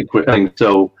 I think we're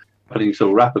putting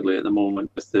so rapidly at the moment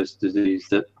with this disease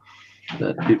that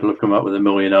people have come up with a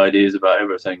million ideas about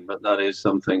everything, but that is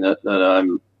something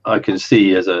that I can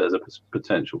see as a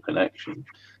potential connection.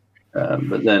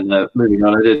 But then moving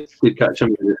on, I did catch up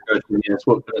with this question. Yes,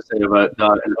 what can I say about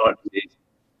diet and heart disease?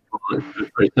 Well,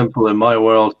 it's very simple in my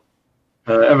world.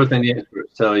 Everything the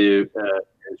experts tell you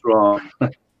is wrong.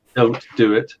 Don't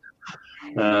do it.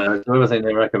 So everything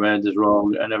they recommend is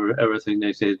wrong, and everything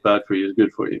they say is bad for you is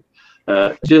good for you.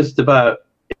 Just about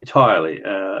entirely.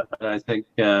 And I think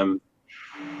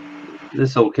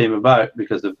this all came about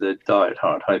because of the diet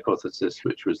heart hypothesis,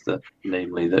 which was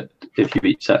namely that if you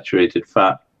eat saturated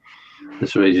fat,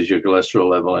 this raises your cholesterol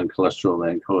level, and cholesterol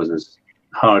then causes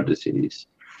heart disease.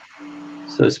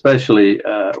 So especially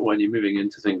when you're moving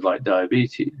into things like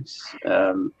diabetes,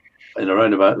 in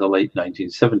around about the late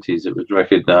 1970s, it was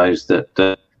recognized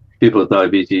that people with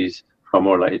diabetes are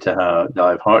more likely to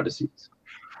die of heart disease.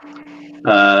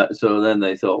 So then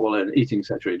they thought, well, eating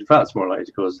saturated fat is more likely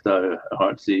to cause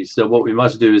heart disease. So what we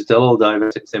must do is tell all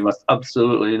diabetics they must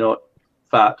absolutely not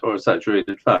fat or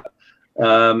saturated fat.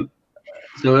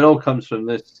 So it all comes from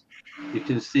this. You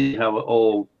can see how it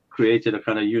all created a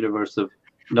kind of universe of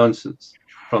nonsense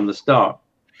from the start.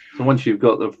 So once you've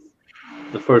got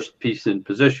the first piece in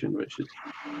position, which is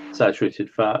saturated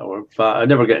fat or fat, I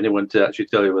never get anyone to actually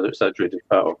tell you whether it's saturated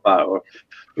fat or fat, or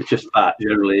it's just fat.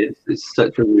 Generally, it's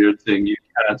such a weird thing. You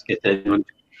can't get anyone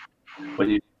when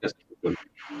you discuss them.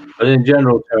 But in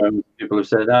general terms, people have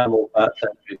said animal fat,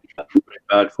 saturated fat is very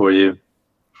bad for you.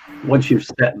 Once you've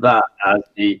set that as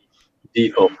the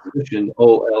default position,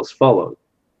 all else follows.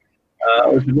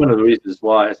 Which is one of the reasons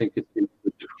why I think it's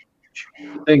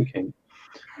difficult thinking,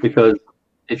 because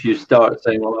if you start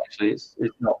saying, well, actually, it's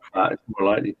not fat, it's more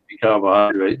likely to be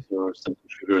carbohydrates or simple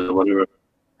sugars or whatever,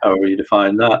 however you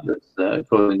define that, that's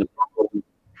causing the problem,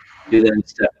 you then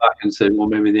step back and say, well,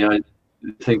 maybe the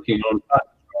thinking on fat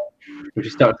is wrong. If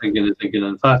you start thinking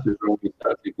on fat is wrong, you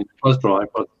start thinking the cholesterol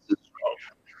hypothesis is wrong,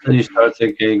 then you start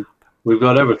thinking we've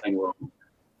got everything wrong.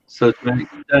 So to an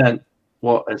extent,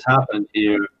 what has happened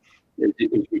here is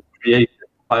we've created,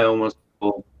 I almost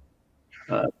call,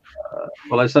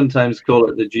 well, I sometimes call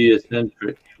it the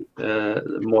geocentric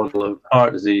model of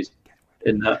heart disease,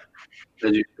 in that,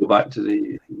 as you go back to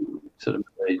the sort of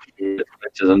age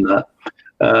later than that,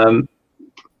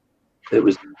 it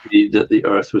was that the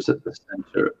Earth was at the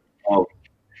center of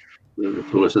the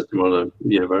solar system or the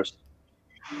universe,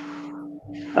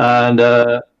 and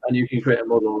you can create a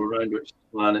model around which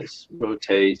the planets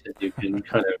rotate, and you can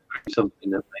kind of create something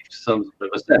that makes some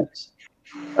sort of a sense.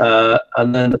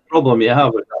 And then the problem you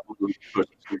have with that model, of course,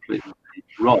 is completely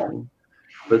wrong.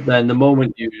 But then the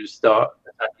moment you start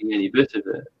attacking any bit of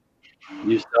it,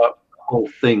 the whole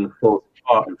thing falls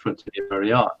apart in front of your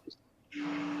very eyes.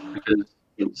 Because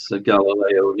since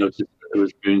Galileo noticed that there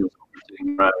was moons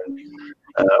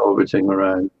orbiting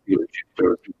around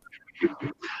Jupiter,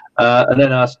 and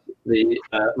then asked the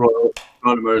royal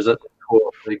astronomers at the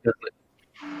court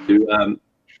to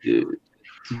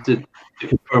to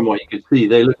confirm what you could see,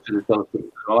 they looked at the telescope and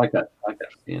said, "Well, I can't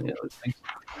see any other things."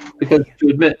 Because to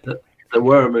admit that there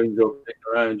were moons orbiting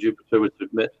around Jupiter was to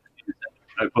admit that the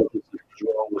hypothesis was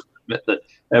wrong, was to admit that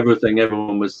everything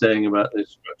everyone was saying about this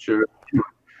structure.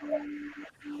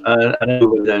 And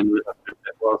everyone then would have to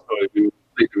admit, well, sorry, we were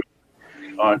completely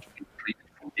aren't completely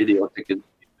idiotic.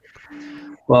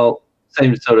 Well,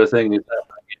 same sort of thing is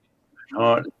happening in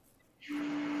heart.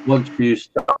 Once you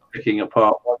start picking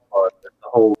apart one part, the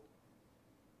whole.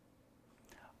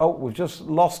 Oh, we've just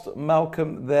lost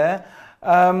Malcolm there.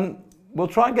 We'll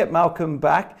try and get Malcolm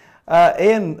back.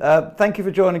 Ian, thank you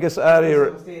for joining us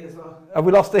earlier. Have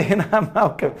we lost Ian and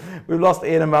Malcolm? We've lost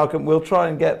Ian and Malcolm. We'll try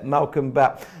and get Malcolm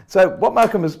back. So what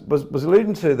Malcolm was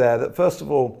alluding to there, that first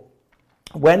of all,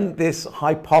 when this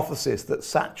hypothesis that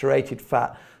saturated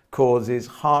fat causes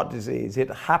heart disease, it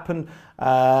happened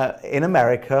in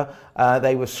America.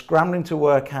 They were scrambling to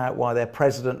work out why their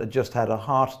president had just had a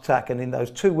heart attack, and in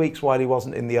those 2 weeks while he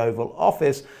wasn't in the Oval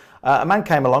Office, a man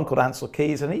came along called Ancel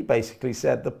Keys, and he basically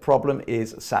said the problem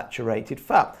is saturated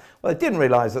fat. Well, they didn't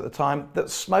realize at the time that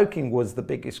smoking was the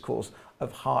biggest cause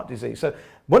of heart disease. So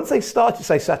once they started to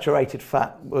say saturated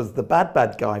fat was the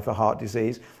bad guy for heart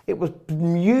disease, it was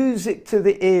music to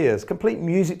the ears, complete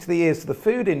music to the ears to the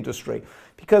food industry,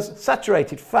 because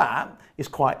saturated fat is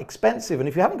quite expensive. And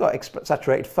if you haven't got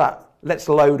saturated fat, let's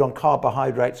load on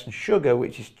carbohydrates and sugar,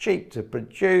 which is cheap to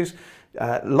produce,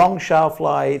 long shelf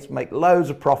lives, make loads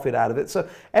of profit out of it. So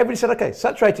everybody said, okay,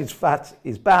 saturated fat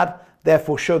is bad,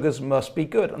 therefore sugars must be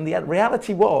good. And the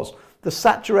reality was the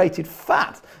saturated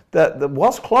fat that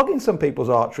was clogging some people's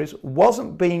arteries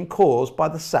wasn't being caused by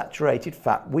the saturated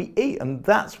fat we eat. And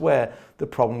that's where the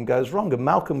problem goes wrong. And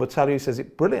Malcolm will tell you, he says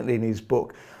it brilliantly in his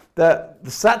book, that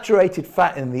the saturated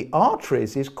fat in the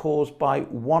arteries is caused by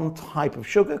one type of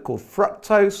sugar called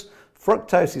fructose.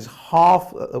 Fructose is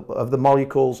half of the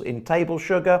molecules in table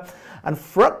sugar, and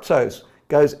fructose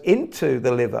goes into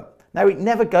the liver. Now, it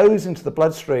never goes into the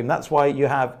bloodstream. That's why you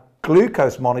have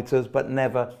glucose monitors, but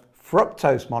never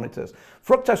fructose monitors.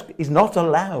 Fructose is not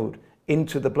allowed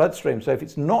into the bloodstream. So if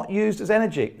it's not used as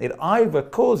energy, it either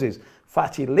causes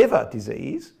fatty liver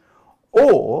disease,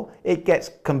 or it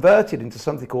gets converted into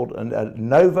something called a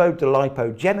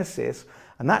novodolipogenesis,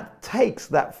 and that takes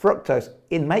that fructose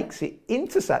and makes it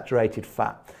into saturated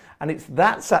fat. And it's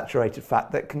that saturated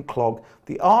fat that can clog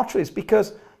the arteries,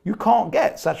 because you can't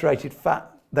get saturated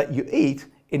fat that you eat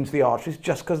into the arteries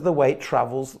just because of the way it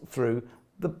travels through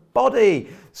the body.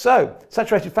 So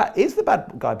saturated fat is the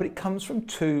bad guy, but it comes from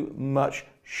too much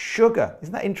sugar.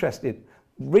 Isn't that interesting?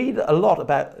 Read a lot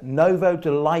about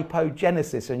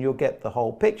novodolipogenesis and you'll get the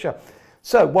whole picture.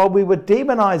 So while we were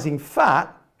demonizing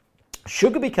fat,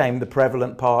 sugar became the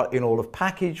prevalent part in all of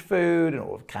packaged food, in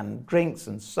all of canned drinks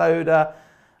and soda.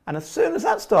 And as soon as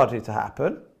that started to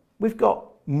happen, we've got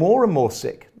more and more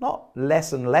sick, not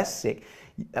less and less sick.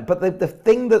 But the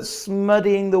thing that's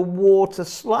muddying the water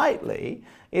slightly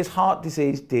is heart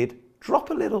disease did drop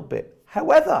a little bit.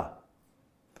 However,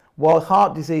 while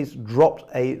heart disease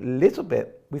dropped a little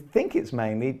bit, we think it's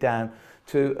mainly down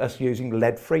to us using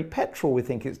lead-free petrol. We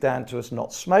think it's down to us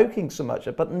not smoking so much,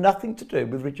 but nothing to do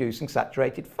with reducing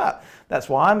saturated fat. That's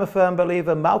why I'm a firm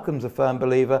believer, Malcolm's a firm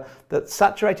believer, that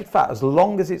saturated fat, as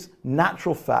long as it's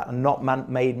natural fat and not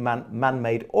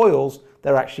man-made oils,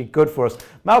 they're actually good for us.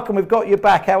 Malcolm, we've got you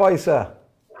back. How are you, sir?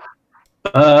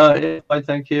 I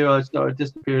thank you. I started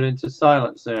disappearing into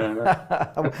silence there.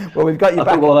 Well, we've got you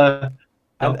back.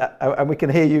 And we can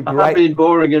hear you great. I've been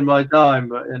boring in my time,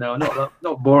 but you know,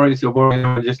 not boring, so boring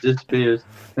it just disappears.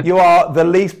 You are the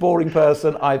least boring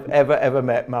person I've ever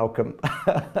met, Malcolm.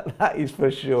 That is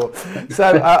for sure.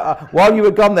 So while you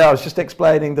were gone there, I was just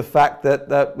explaining the fact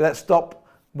that let's stop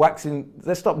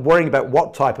worrying about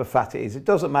what type of fat it is. It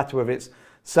doesn't matter whether it's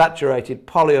saturated,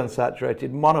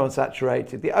 polyunsaturated,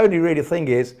 monounsaturated. The only real thing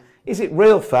is it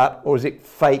real fat or is it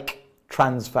fake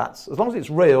trans fats? As long as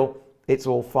it's real, it's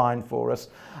all fine for us.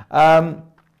 And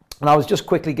I was just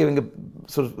quickly giving a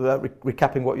sort of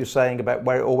recapping what you're saying about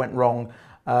where it all went wrong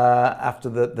after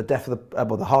the death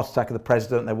of the heart attack of the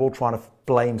president. They were all trying to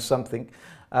blame something.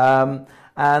 And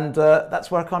that's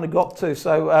where I kind of got to.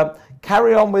 So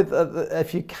carry on with,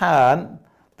 if you can,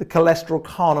 the cholesterol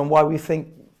con and why we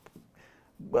think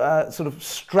sort of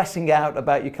stressing out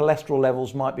about your cholesterol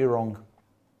levels might be wrong.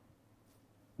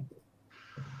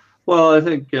 Well, I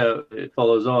think it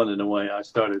follows on in a way. I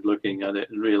started looking at it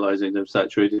and realizing that if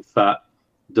saturated fat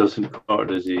doesn't cause heart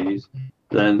disease,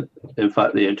 then in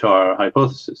fact the entire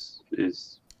hypothesis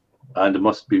is and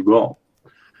must be wrong.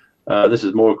 This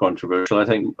is more controversial. I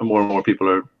think more and more people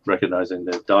are recognizing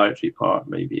the dietary part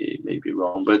may be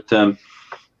wrong. But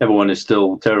everyone is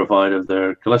still terrified of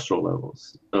their cholesterol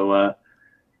levels. So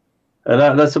and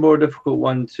that's a more difficult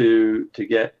one to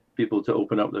get people to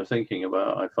open up their thinking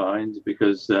about, I find,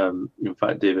 because in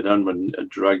fact David Unwin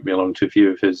dragged me along to a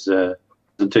few of his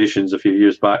presentations a few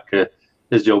years back.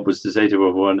 His job was to say to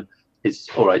everyone, it's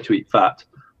all right to eat fat,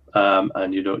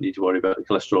 and you don't need to worry about the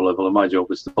cholesterol level. And my job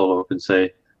was to follow up and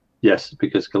say, yes,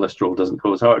 because cholesterol doesn't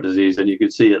cause heart disease. And you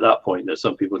could see at that point that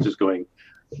some people are just going,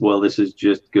 well, this is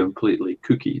just completely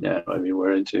kooky now. I mean,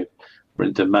 we're into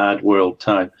mad world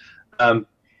time.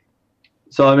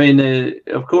 So, I mean,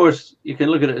 of course, you can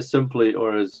look at it as simply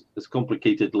or as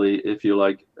complicatedly, if you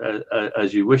like,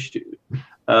 as you wish to.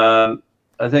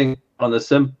 I think on the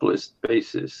simplest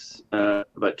basis,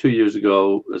 about 2 years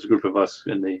ago, there's a group of us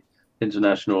in the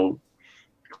international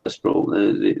cholesterol,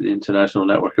 the International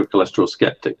Network of Cholesterol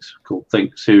Skeptics, called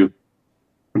THINKS, who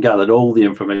gathered all the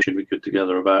information we could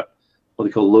together about what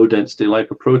they call low-density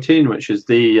lipoprotein, which is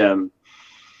the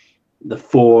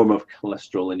form of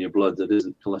cholesterol in your blood that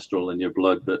isn't cholesterol in your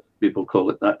blood, but people call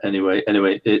it that anyway.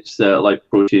 Anyway, it's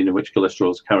lipoprotein in which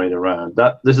cholesterol is carried around.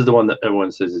 This is the one that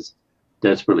everyone says is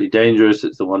desperately dangerous.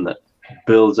 It's the one that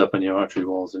builds up in your artery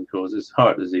walls and causes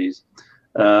heart disease.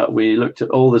 We looked at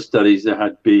all the studies there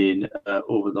had been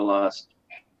over the last,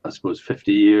 I suppose,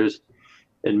 50 years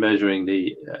in measuring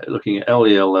looking at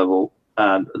LDL level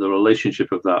and the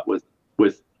relationship of that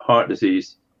with heart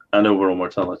disease and overall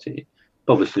mortality,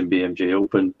 published in BMJ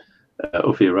Open.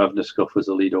 Ophir Ravneskov was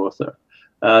the lead author.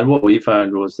 And what we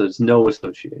found was there's no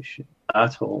association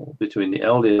at all between the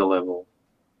LDL level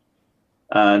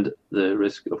and the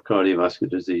risk of cardiovascular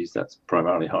disease. That's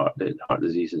primarily heart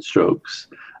disease and strokes.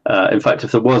 In fact,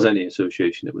 if there was any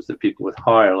association, it was that people with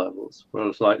higher levels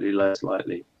were slightly less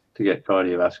likely to get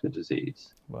cardiovascular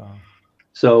disease. Wow.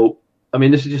 So, I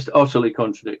mean, this is just utterly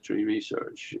contradictory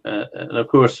research. And of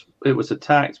course, it was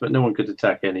attacked, but no one could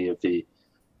attack any of the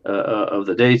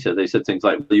data. They said things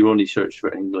like, well, you only searched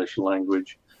for English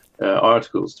language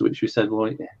articles, to which we said,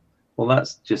 well,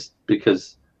 that's just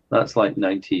because that's like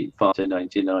 95 to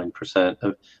 99%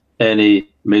 of any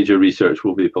major research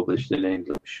will be published in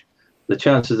English. The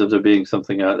chances of there being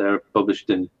something out there published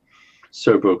in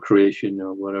Serbo-Croatian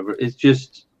or whatever, it's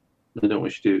just, I don't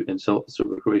wish to insult the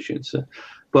Serbo-Croatians,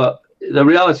 but the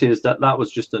reality is that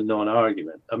was just a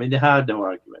non-argument. I mean, they had no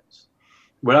arguments.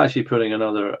 We're actually putting an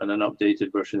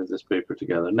updated version of this paper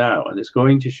together now, and it's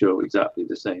going to show exactly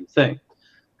the same thing.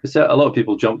 Because a lot of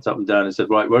people jumped up and down and said,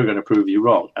 right, we're going to prove you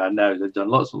wrong. And now they've done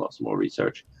lots and lots more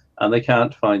research, and they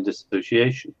can't find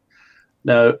dissociation.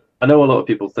 Now, I know a lot of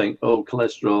people think, oh,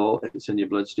 cholesterol, it's in your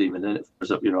bloodstream and then it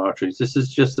fills up your arteries. This is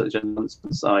just such a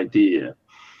nonsense idea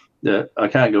that I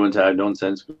can't go into how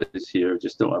nonsensical it is here.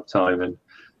 Just don't have time,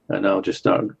 and I'll just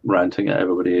start ranting at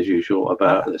everybody as usual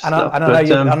about this stuff. I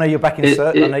know you're back in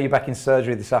I know you're back in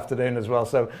surgery this afternoon as well,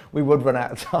 so we would run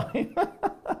out of time.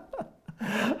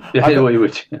 Yeah, we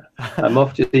would. I'm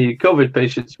off to see COVID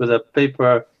patients with a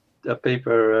paper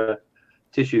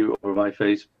tissue over my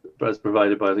face, as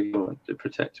provided by the government to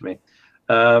protect me.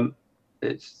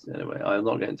 Anyway, I'll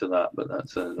not get into that, but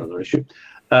that's another issue.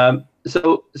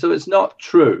 So it's not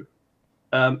true.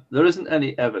 There isn't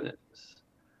any evidence.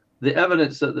 The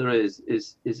evidence that there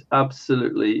is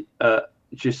absolutely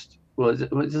just, it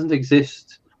doesn't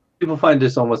exist. People find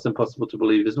this almost impossible to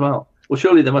believe as well. Well,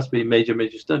 surely there must be major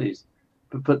studies,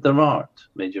 but there aren't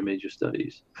major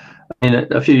studies. I mean,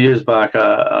 a few years back,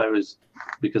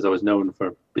 because I was known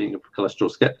for being a cholesterol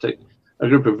skeptic, a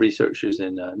group of researchers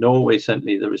in Norway sent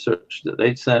me the research that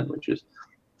they'd sent, which was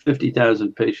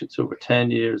 50,000 patients over 10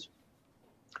 years.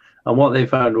 And what they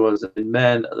found was that in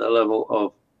men, the level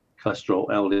of cholesterol,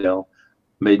 LDL,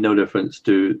 made no difference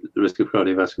to the risk of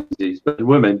cardiovascular disease. But in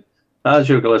women, as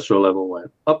your cholesterol level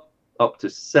went up to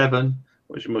 7,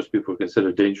 which most people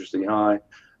consider dangerously high,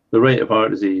 the rate of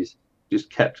heart disease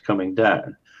just kept coming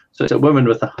down. So it's women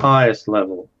with the highest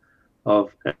level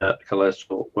of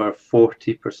cholesterol were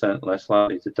 40% less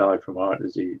likely to die from heart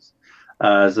disease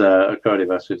as a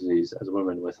cardiovascular disease as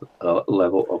women with a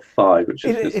level of 5, which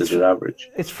is considered average.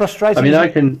 It's frustrating. I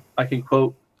mean, I can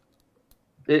quote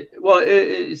it. Well,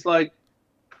 it's like,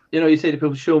 you say to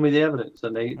people, show me the evidence,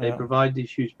 and they provide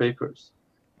these huge papers,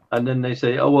 and then they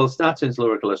say, oh well, statins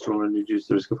lower cholesterol and reduce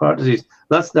the risk of heart disease.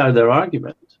 That's now their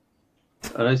argument.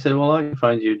 And I say, well, I can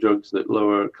find you drugs that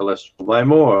lower cholesterol by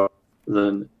more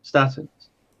than statins,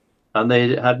 and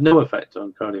they had no effect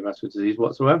on cardiovascular disease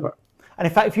whatsoever. And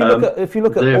in fact, if you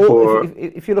look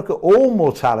at all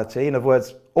mortality, in other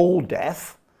words, all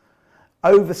death,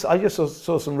 I just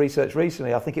saw some research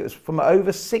recently. I think it was from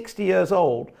over 60 years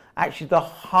old. Actually, the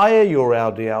higher your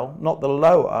LDL, not the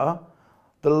lower,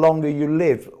 the longer you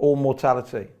live. All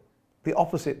mortality. the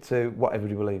opposite to what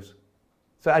everybody believes.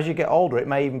 So as you get older, it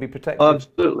may even be protected.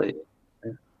 Absolutely.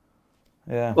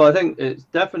 Yeah. Well, I think it's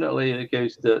definitely the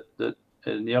case that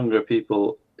in younger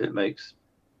people,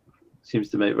 seems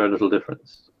to make very little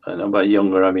difference. And by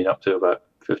younger, I mean up to about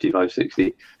 55,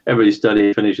 60. Every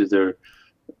study finishes their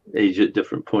age at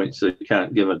different points, so you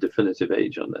can't give a definitive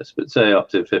age on this. But say up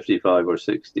to 55 or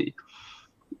 60,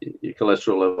 your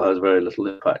cholesterol level has very little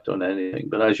impact on anything.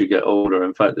 But as you get older,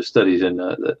 in fact, the studies I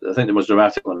think the most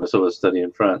dramatic one, I saw a study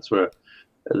in France where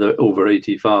the over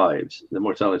 85s, the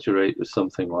mortality rate was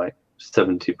something like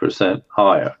 70%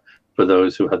 higher for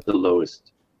those who had the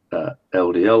lowest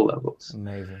LDL levels.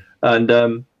 Amazing.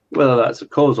 And whether that's a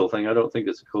causal thing, I don't think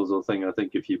it's a causal thing. I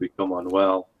think if you become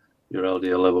unwell, your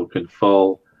LDL level can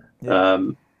fall. Yeah.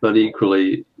 But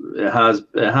equally, it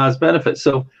has benefits.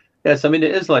 So yes, I mean,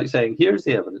 it is like saying, here's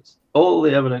the evidence, all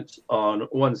the evidence on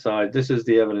one side. This is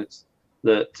the evidence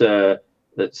that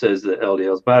says that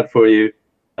LDL is bad for you,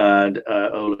 and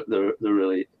oh, there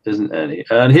really isn't any.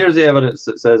 And here's the evidence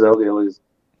that says LDL is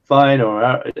fine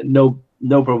or no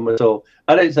problem at all,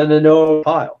 and it's in a no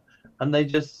pile. And they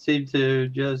just seem to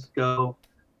just go,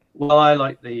 well, I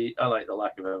like the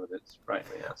lack of evidence,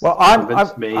 frankly. Yes. Well,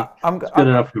 it's good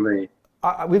enough for me.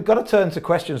 We've got to turn to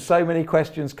questions. So many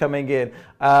questions coming in.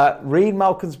 Read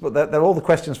Malcolm's book. They're all the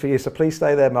questions for you, so please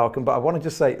stay there, Malcolm. But I want to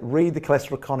just say, read The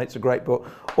Cholesterol Con. It's a great book.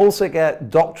 Also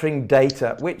get Doctoring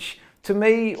Data, which to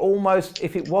me, almost,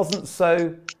 if it wasn't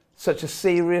such a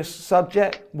serious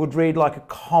subject, would read like a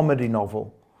comedy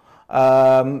novel.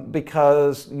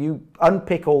 Because you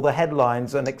unpick all the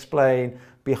headlines and explain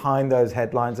behind those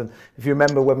headlines. And if you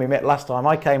remember when we met last time,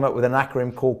 I came up with an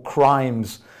acronym called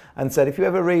CRIMES and said, if you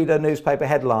ever read a newspaper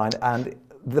headline and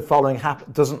the following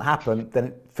doesn't happen,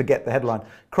 then forget the headline.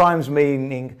 CRIMES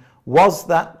meaning, was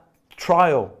that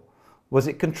trial? Was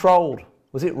it controlled?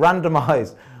 Was it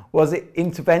randomized? Was it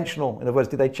interventional? In other words,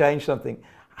 did they change something?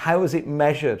 How was it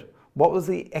measured? What was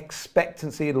the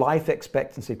expectancy, life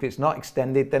expectancy? If it's not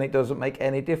extended, then it doesn't make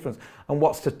any difference. And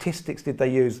what statistics did they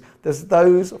use? There's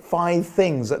those 5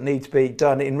 things that need to be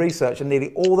done in research, and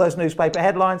nearly all those newspaper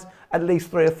headlines, at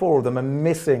least 3 or 4 of them are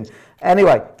missing.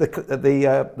 Anyway,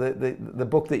 the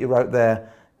book that you wrote there,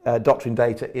 Doctoring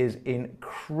Data, is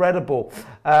incredible.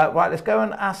 Right, let's go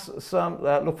and ask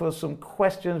look for some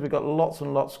questions. We've got lots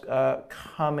and lots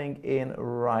coming in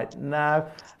right now.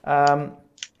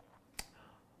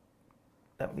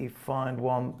 Let me find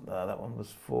one. That one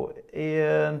was for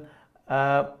Ian.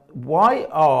 Why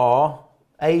are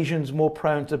Asians more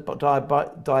prone to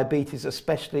diabetes,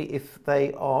 especially if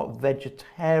they are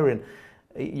vegetarian?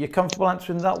 You're comfortable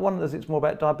answering that one, as it's more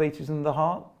about diabetes in the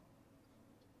heart?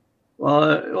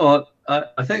 Well,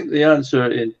 I think the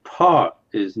answer in part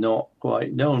is not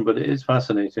quite known, but it is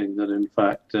fascinating that in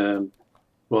fact,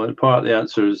 well, in part the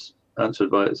answer is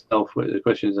answered by itself. The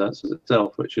question is answers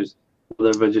itself, which is,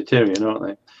 they're vegetarian, aren't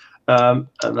they?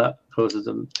 And that causes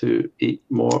them to eat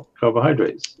more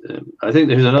carbohydrates. I think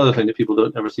there's another thing that people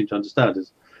never seem to understand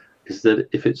is that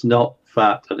if it's not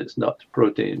fat and it's not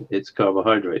protein, it's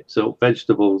carbohydrate. So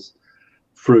vegetables,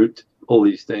 fruit, all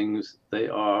these things, they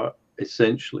are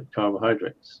essentially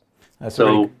carbohydrates. That's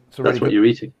what you're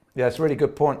eating. Yeah, it's a really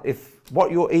good point. If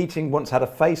what you're eating once had a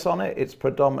face on it, it's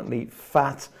predominantly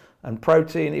fat and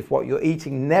protein. If what you're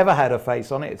eating never had a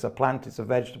face on it, it's a plant, it's a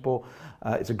vegetable,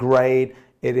 it's a grade,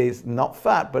 it is not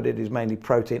fat, but it is mainly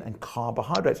protein and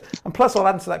carbohydrates. And plus, I'll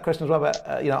answer that question as well about,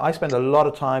 I spend a lot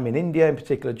of time in India, in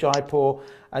particular Jaipur,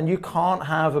 and you can't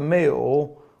have a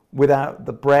meal without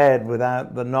the bread,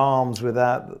 without the naans,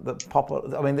 without the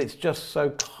papa. I mean, it's just so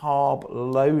carb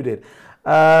loaded.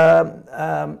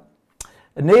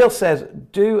 Neil says,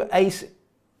 do ACE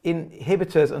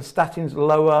inhibitors and statins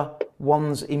lower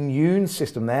one's immune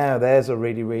system? There's a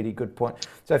really, really good point.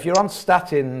 So if you're on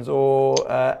statins or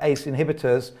ACE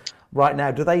inhibitors right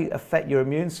now, do they affect your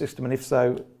immune system? And if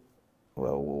so,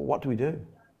 well, what do we do?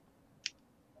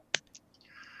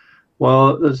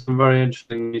 Well, there's some very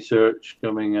interesting research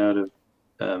coming out of,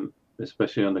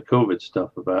 especially on the COVID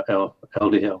stuff, about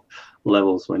LDL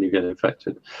levels when you get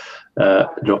infected,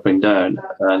 dropping down,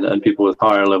 and people with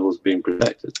higher levels being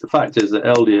protected. The fact is that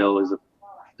LDL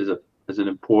is an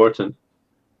important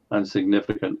and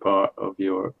significant part of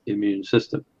your immune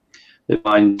system. It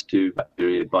binds to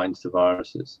bacteria, it binds to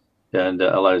viruses, and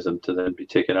allows them to then be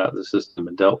taken out of the system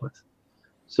and dealt with.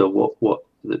 So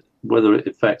whether it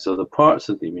affects other parts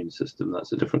of the immune system,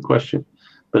 that's a different question.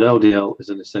 But LDL is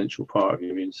an essential part of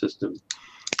your immune system.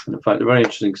 And in fact, a very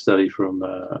interesting study from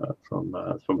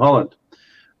Holland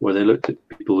where they looked at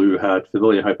people who had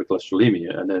familial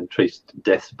hypercholesterolemia and then traced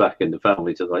deaths back in the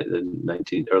family to like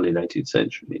the early 19th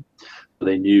century.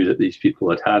 They knew that these people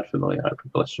had had familial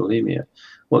hypercholesterolemia.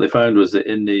 What they found was that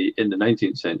in the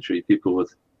 19th century, people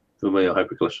with familial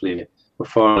hypercholesterolemia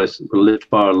lived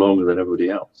far longer than everybody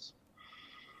else.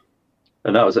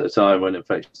 And that was at a time when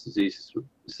infectious diseases were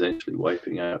essentially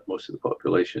wiping out most of the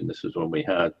population. This was when we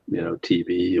had,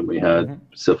 TB, and we had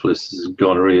syphilis and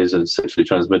gonorrhea and sexually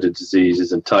transmitted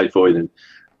diseases and typhoid and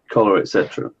cholera,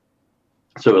 etc.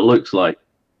 So it looks like,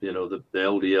 the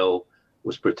LDL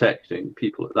was protecting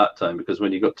people at that time, because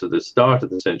when you got to the start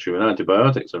of the century, when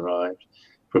antibiotics arrived,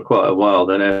 for quite a while,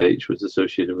 then FH was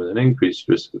associated with an increased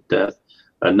risk of death,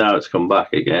 and now it's come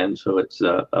back again. So it's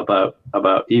about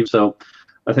even. So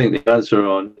I think the answer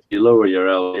on, if you lower your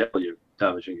LDL, you're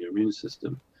damaging your immune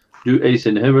system. Do ACE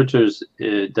inhibitors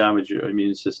damage your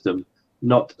immune system?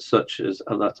 Not such as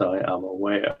that I am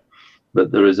aware,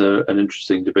 but there is an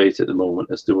interesting debate at the moment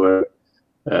as to where,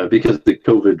 because the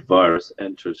COVID virus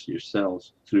enters your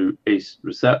cells through ACE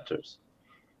receptors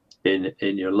in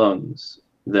your lungs,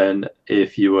 then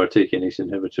if you are taking ACE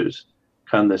inhibitors,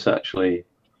 can this actually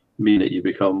mean that you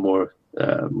become more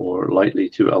likely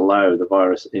to allow the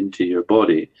virus into your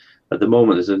body? At the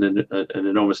moment, there's an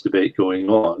enormous debate going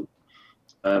on.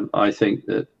 I think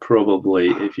that probably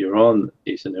if you're on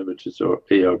ACE inhibitors or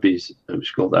ARBs, which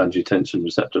is called angiotensin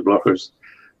receptor blockers,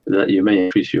 that you may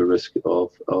increase your risk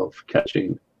of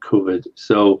catching COVID.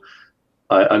 So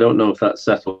I don't know if that's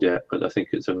settled yet, but I think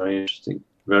it's a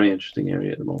very interesting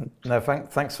area at the moment. No,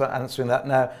 thanks for answering that.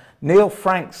 Now, Neil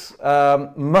Franks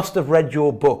must have read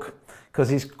your book, because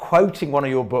he's quoting one of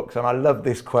your books, and I love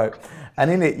this quote.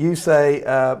 And in it, you say,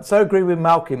 so agree with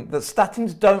Malcolm that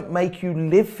statins don't make you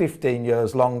live 15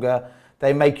 years longer,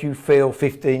 they make you feel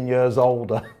 15 years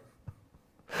older.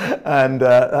 And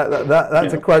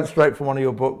that's a quote straight from one of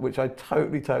your books, which I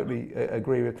totally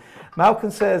agree with.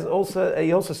 Malcolm says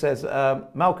he also says,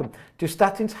 Malcolm, do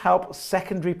statins help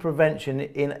secondary prevention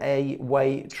in a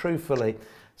way truthfully?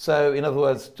 So in other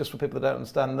words, just for people that don't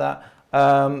understand that,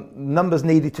 numbers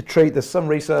needed to treat, there's some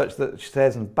research that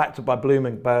says, and backed up by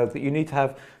Bloomberg, that you need to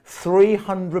have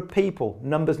 300 people,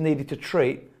 numbers needed to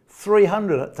treat,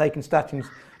 300 taking statins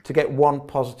to get one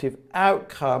positive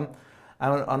outcome.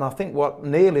 And I think what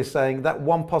Neil is saying, that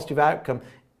one positive outcome,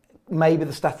 maybe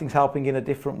the statin's helping in a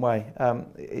different way. Am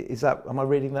I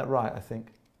reading that right, I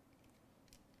think?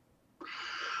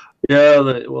 Yeah,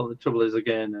 the trouble is,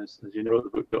 again, as you know, the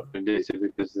book got data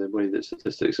because the way that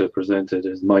statistics are presented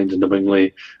is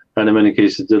mind-numbingly, and in many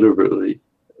cases deliberately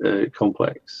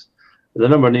complex. The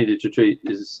number needed to treat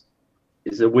is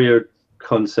a weird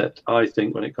concept, I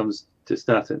think, when it comes to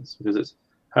statins, because it's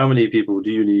how many people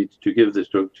do you need to give this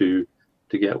drug to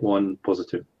get one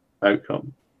positive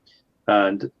outcome,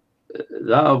 and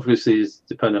that obviously is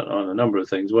dependent on a number of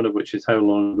things, one of which is how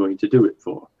long you're going to do it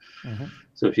for.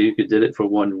 So if you did it for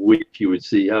 1 week, you would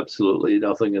see absolutely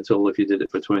nothing at all. If you did it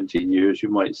for 20 years, you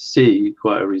might see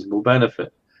quite a reasonable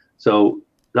benefit. So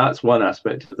that's one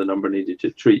aspect of the number needed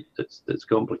to treat that's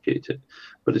complicated.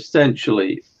 But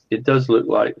essentially, it does look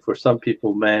like for some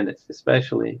people, men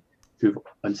especially,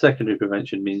 and secondary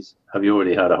prevention means, have you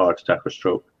already had a heart attack or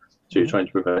stroke? So you're trying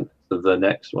to prevent the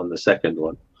next one, the second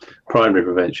one. Primary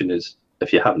prevention is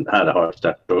if you haven't had a heart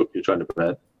attack or stroke, you're trying to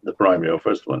prevent the primary or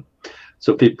first one.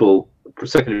 So for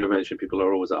secondary prevention, people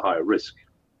are always at higher risk.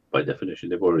 By definition,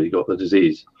 they've already got the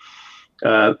disease.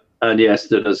 And yes,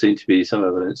 there does seem to be some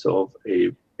evidence of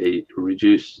a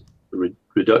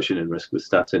reduction in risk with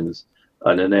statins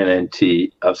and an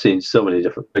NNT. I've seen so many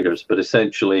different figures, but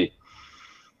essentially,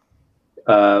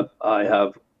 I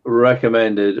have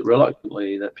recommended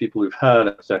reluctantly that people who've had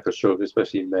a attack or stroke,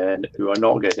 especially men who are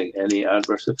not getting any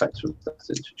adverse effects from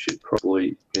statins, should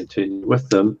probably continue with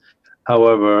them.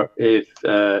 However, if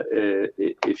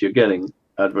you're getting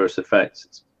adverse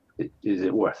effects, is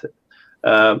it worth it?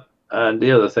 And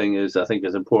the other thing is, I think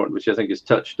is important, which I think is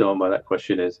touched on by that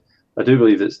question, is I do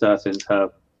believe that statins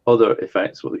have other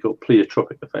effects, what they call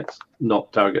pleiotropic effects,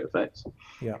 not target effects,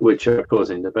 which are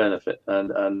causing the benefit,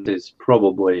 and is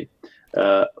probably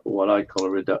what I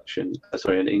call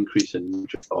an increase in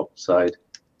nitric oxide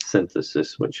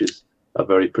synthesis, which is a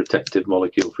very protective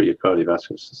molecule for your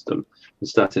cardiovascular system. And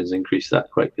statins increase that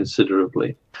quite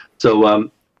considerably. So,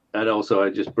 and also I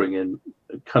just bring in,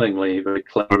 cunningly, very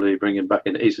cleverly, bringing back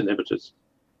in ACE inhibitors,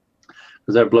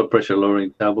 because they're blood pressure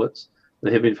lowering tablets.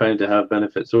 They have been found to have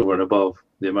benefits over and above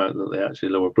the amount that they actually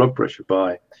lower blood pressure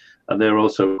by. And they're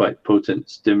also quite potent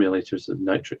stimulators of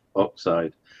nitric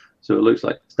oxide. So it looks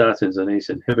like statins and ACE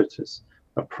inhibitors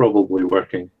are probably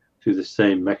working through the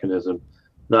same mechanism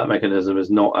that mechanism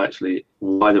is not actually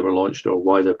why they were launched or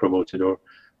why they're promoted or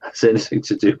has anything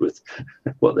to do with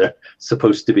what they're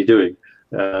supposed to be doing.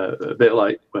 A bit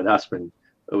like when aspirin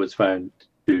was found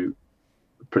to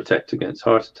protect against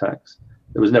heart attacks.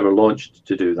 It was never launched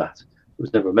to do that. It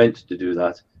was never meant to do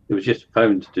that. It was just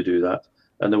found to do that.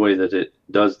 And the way that it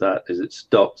does that is it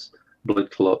stops blood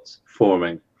clots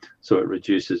forming. So it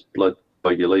reduces blood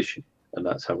coagulation. And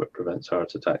that's how it prevents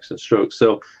heart attacks and strokes.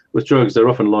 So with drugs, they're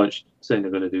often launched saying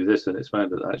they're going to do this, and it's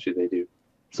found that actually they do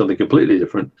something completely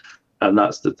different. And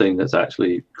that's the thing that's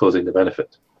actually causing the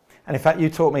benefit. And in fact, you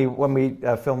taught me when we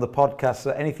filmed the podcast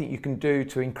that anything you can do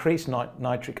to increase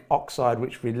nitric oxide,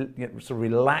 which sort of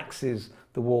relaxes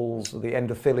the walls of the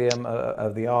endothelium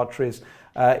of the arteries,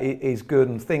 is good.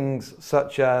 And things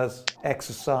such as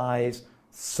exercise,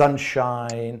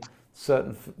 sunshine,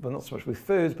 certain, well, not so much with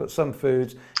foods, but some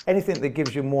foods, anything that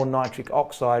gives you more nitric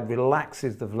oxide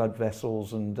relaxes the blood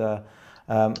vessels, and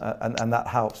that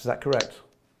helps. Is that correct?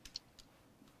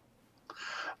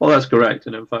 Well, that's correct.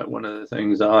 And in fact, one of the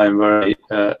things that I'm very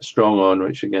strong on,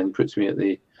 which again puts me at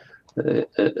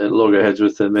loggerheads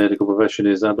with the medical profession,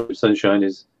 is absolute sunshine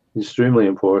is extremely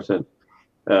important,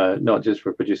 not just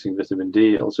for producing vitamin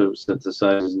D, it also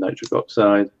synthesizes nitric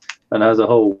oxide and has a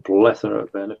whole plethora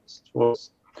of benefits for us.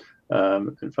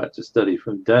 In fact, a study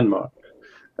from Denmark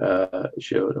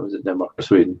showed, was it Denmark or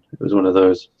Sweden? It was one of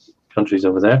those countries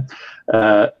over there,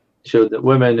 showed that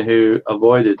women who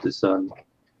avoided the sun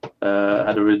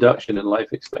had a reduction in life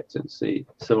expectancy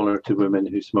similar to women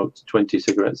who smoked 20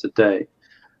 cigarettes a day.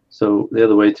 So the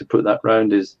other way to put that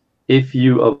round is, if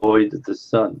you avoid the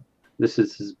sun, this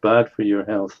is as bad for your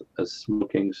health as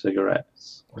smoking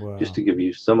cigarettes. Wow. Just to give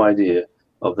you some idea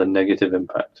of the negative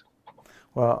impact.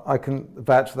 Well, I can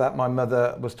vouch for that. My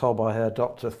mother was told by her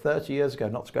doctor 30 years ago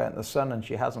not to go out in the sun, and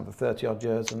she hasn't for 30 odd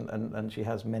years, and she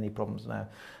has many problems now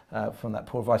from that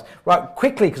poor advice. Right,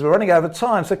 quickly, because we're running over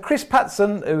time. So Chris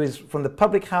Patson, who is from the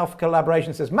Public Health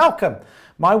Collaboration, says, Malcolm,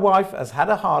 my wife has had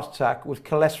a heart attack with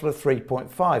cholesterol of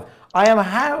 3.5. I am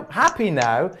happy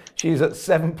now. She's at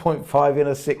 7.5 in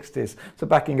her 60s. So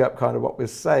backing up kind of what we're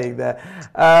saying there.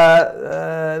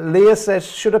 Leah says,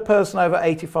 should a person over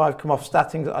 85 come off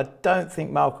statins? I don't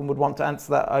think Malcolm would want to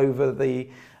answer that over the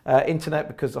internet,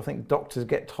 because I think doctors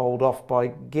get told off by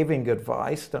giving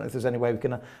advice. Don't know if there's any way we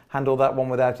can handle that one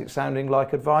without it sounding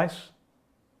like advice.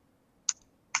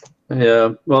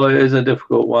 Yeah, well, it is a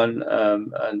difficult one,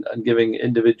 and giving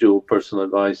individual personal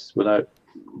advice without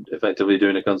effectively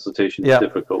doing a consultation is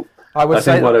difficult. I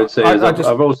think what I would say is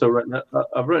I've also written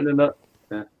another.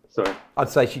 Yeah, sorry. I'd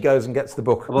say she goes and gets the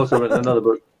book. I've also written another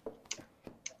book.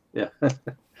 Yeah,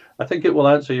 I think it will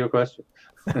answer your question.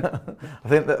 I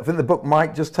think the book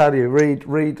might just tell you.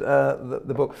 Read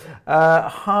the book.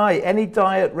 Hi, any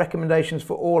diet recommendations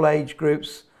for all age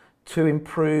groups to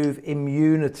improve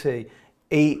immunity?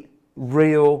 Eat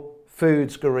real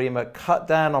foods, Garima. Cut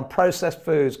down on processed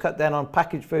foods, cut down on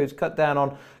packaged foods, cut down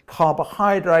on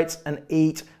carbohydrates, and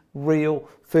eat real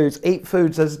foods. Eat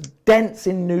foods as dense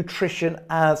in nutrition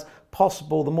as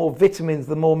possible. The more vitamins,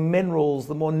 the more minerals,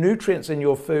 the more nutrients in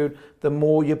your food, the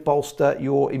more you bolster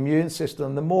your immune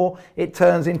system. The more it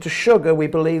turns into sugar, we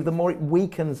believe, the more it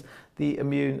weakens the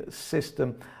immune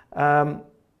system.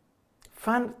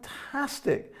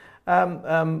 Fantastic.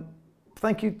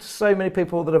 Thank you to so many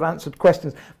people that have answered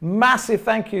questions. Massive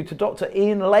thank you to Dr.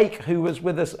 Ian Lake, who was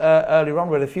with us earlier on.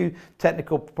 We had a few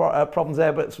technical problems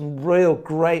there, but some real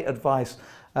great advice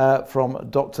from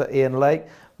Dr. Ian Lake.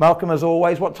 Malcolm, as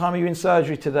always, what time are you in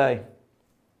surgery today?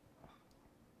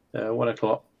 1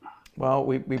 o'clock. Well,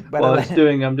 we better. Well,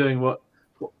 I'm doing what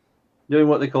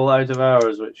they call out of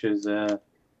hours, which is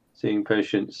seeing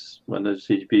patients when the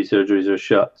CGP surgeries are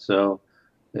shut. So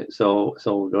it's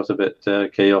all got a bit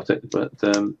chaotic, but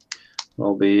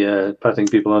I'll be patting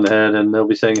people on the head, and they'll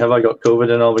be saying, "Have I got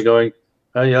COVID?" And I'll be going,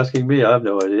 "Are you asking me? I have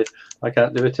no idea. I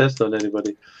can't do a test on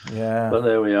anybody." Yeah. But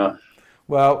there we are.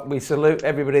 Well, we salute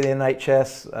everybody in the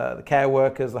NHS, the care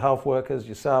workers, the health workers,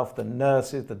 yourself, the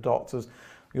nurses, the doctors.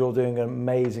 You're all doing an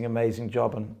amazing, amazing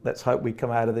job, and let's hope we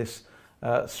come out of this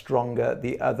stronger at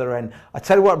the other end. I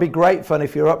tell you what, it'd be great fun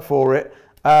if you're up for it.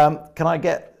 Can I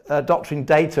get doctoring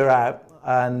data out,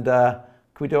 and can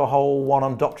we do a whole one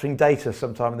on doctoring data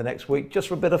sometime in the next week, just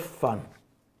for a bit of fun?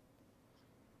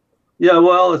 Yeah,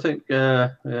 well, I think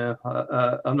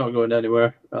I'm not going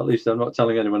anywhere. At least I'm not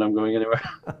telling anyone I'm going anywhere.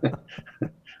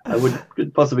 I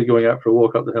could possibly going out for a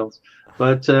walk up the hills,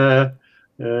 but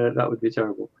that would be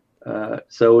terrible.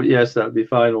 So yes, that would be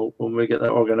fine when we get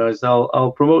that organised.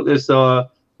 I'll promote this. I've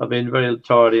been very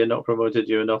tardy and not promoted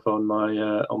you enough on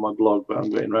my blog, but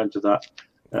I'm getting around to that.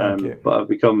 But I've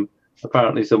become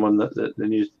apparently someone that the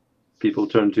news people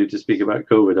turn to speak about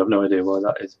COVID. I've no idea why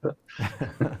that is, but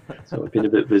so I've been a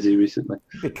bit busy recently.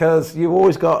 Because you've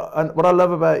always got, and what I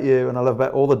love about you, and I love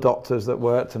about all the doctors that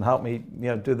worked and helped me,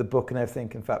 do the book and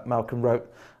everything. In fact, Malcolm wrote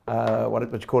what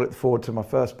you call it, the forward to my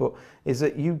first book, is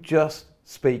that you just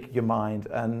speak your mind,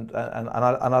 and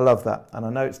I love that. And I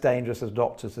know it's dangerous as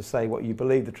doctors to say what you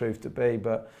believe the truth to be,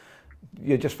 but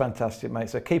you're just fantastic, mate.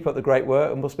 So keep up the great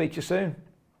work, and we'll speak to you soon.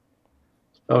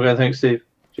 Okay, thanks, Steve.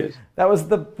 Cheers. That was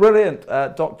the brilliant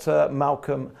Dr.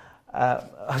 Malcolm. I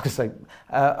was going to say,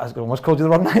 I was almost called you the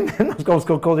wrong name then. I was going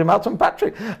to call you Malcolm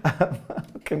Patrick.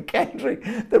 Malcolm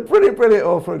Kendry, the brilliant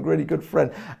author and really good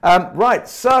friend. Right,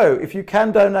 so if you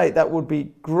can donate, that would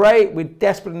be great. We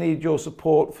desperately need your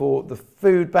support for the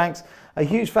food banks. A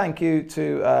huge thank you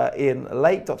to Ian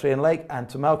Lake, Dr. Ian Lake, and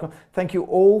to Malcolm. Thank you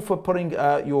all for putting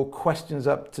your questions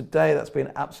up today. That's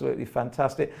been absolutely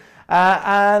fantastic.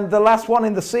 And the last one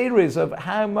in the series of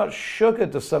how much sugar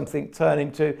does something turn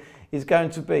into is going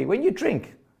to be when you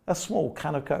drink a small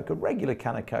can of Coke, a regular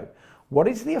can of Coke, what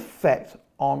is the effect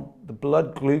on the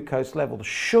blood glucose level, the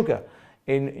sugar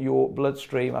in your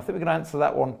bloodstream? I think we're going to answer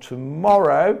that one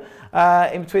tomorrow.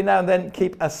 In between now and then,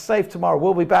 keep us safe tomorrow.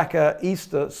 We'll be back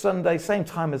Easter Sunday, same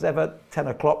time as ever, 10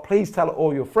 o'clock. Please tell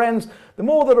all your friends. The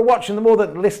more that are watching, the more that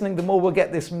are listening, the more we'll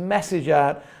get this message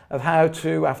out of how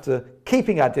to, after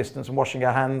keeping our distance and washing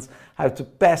our hands, how to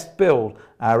best build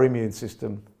our immune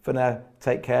system. For now,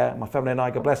 take care. My family and I,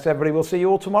 God bless everybody. We'll see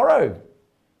you all tomorrow.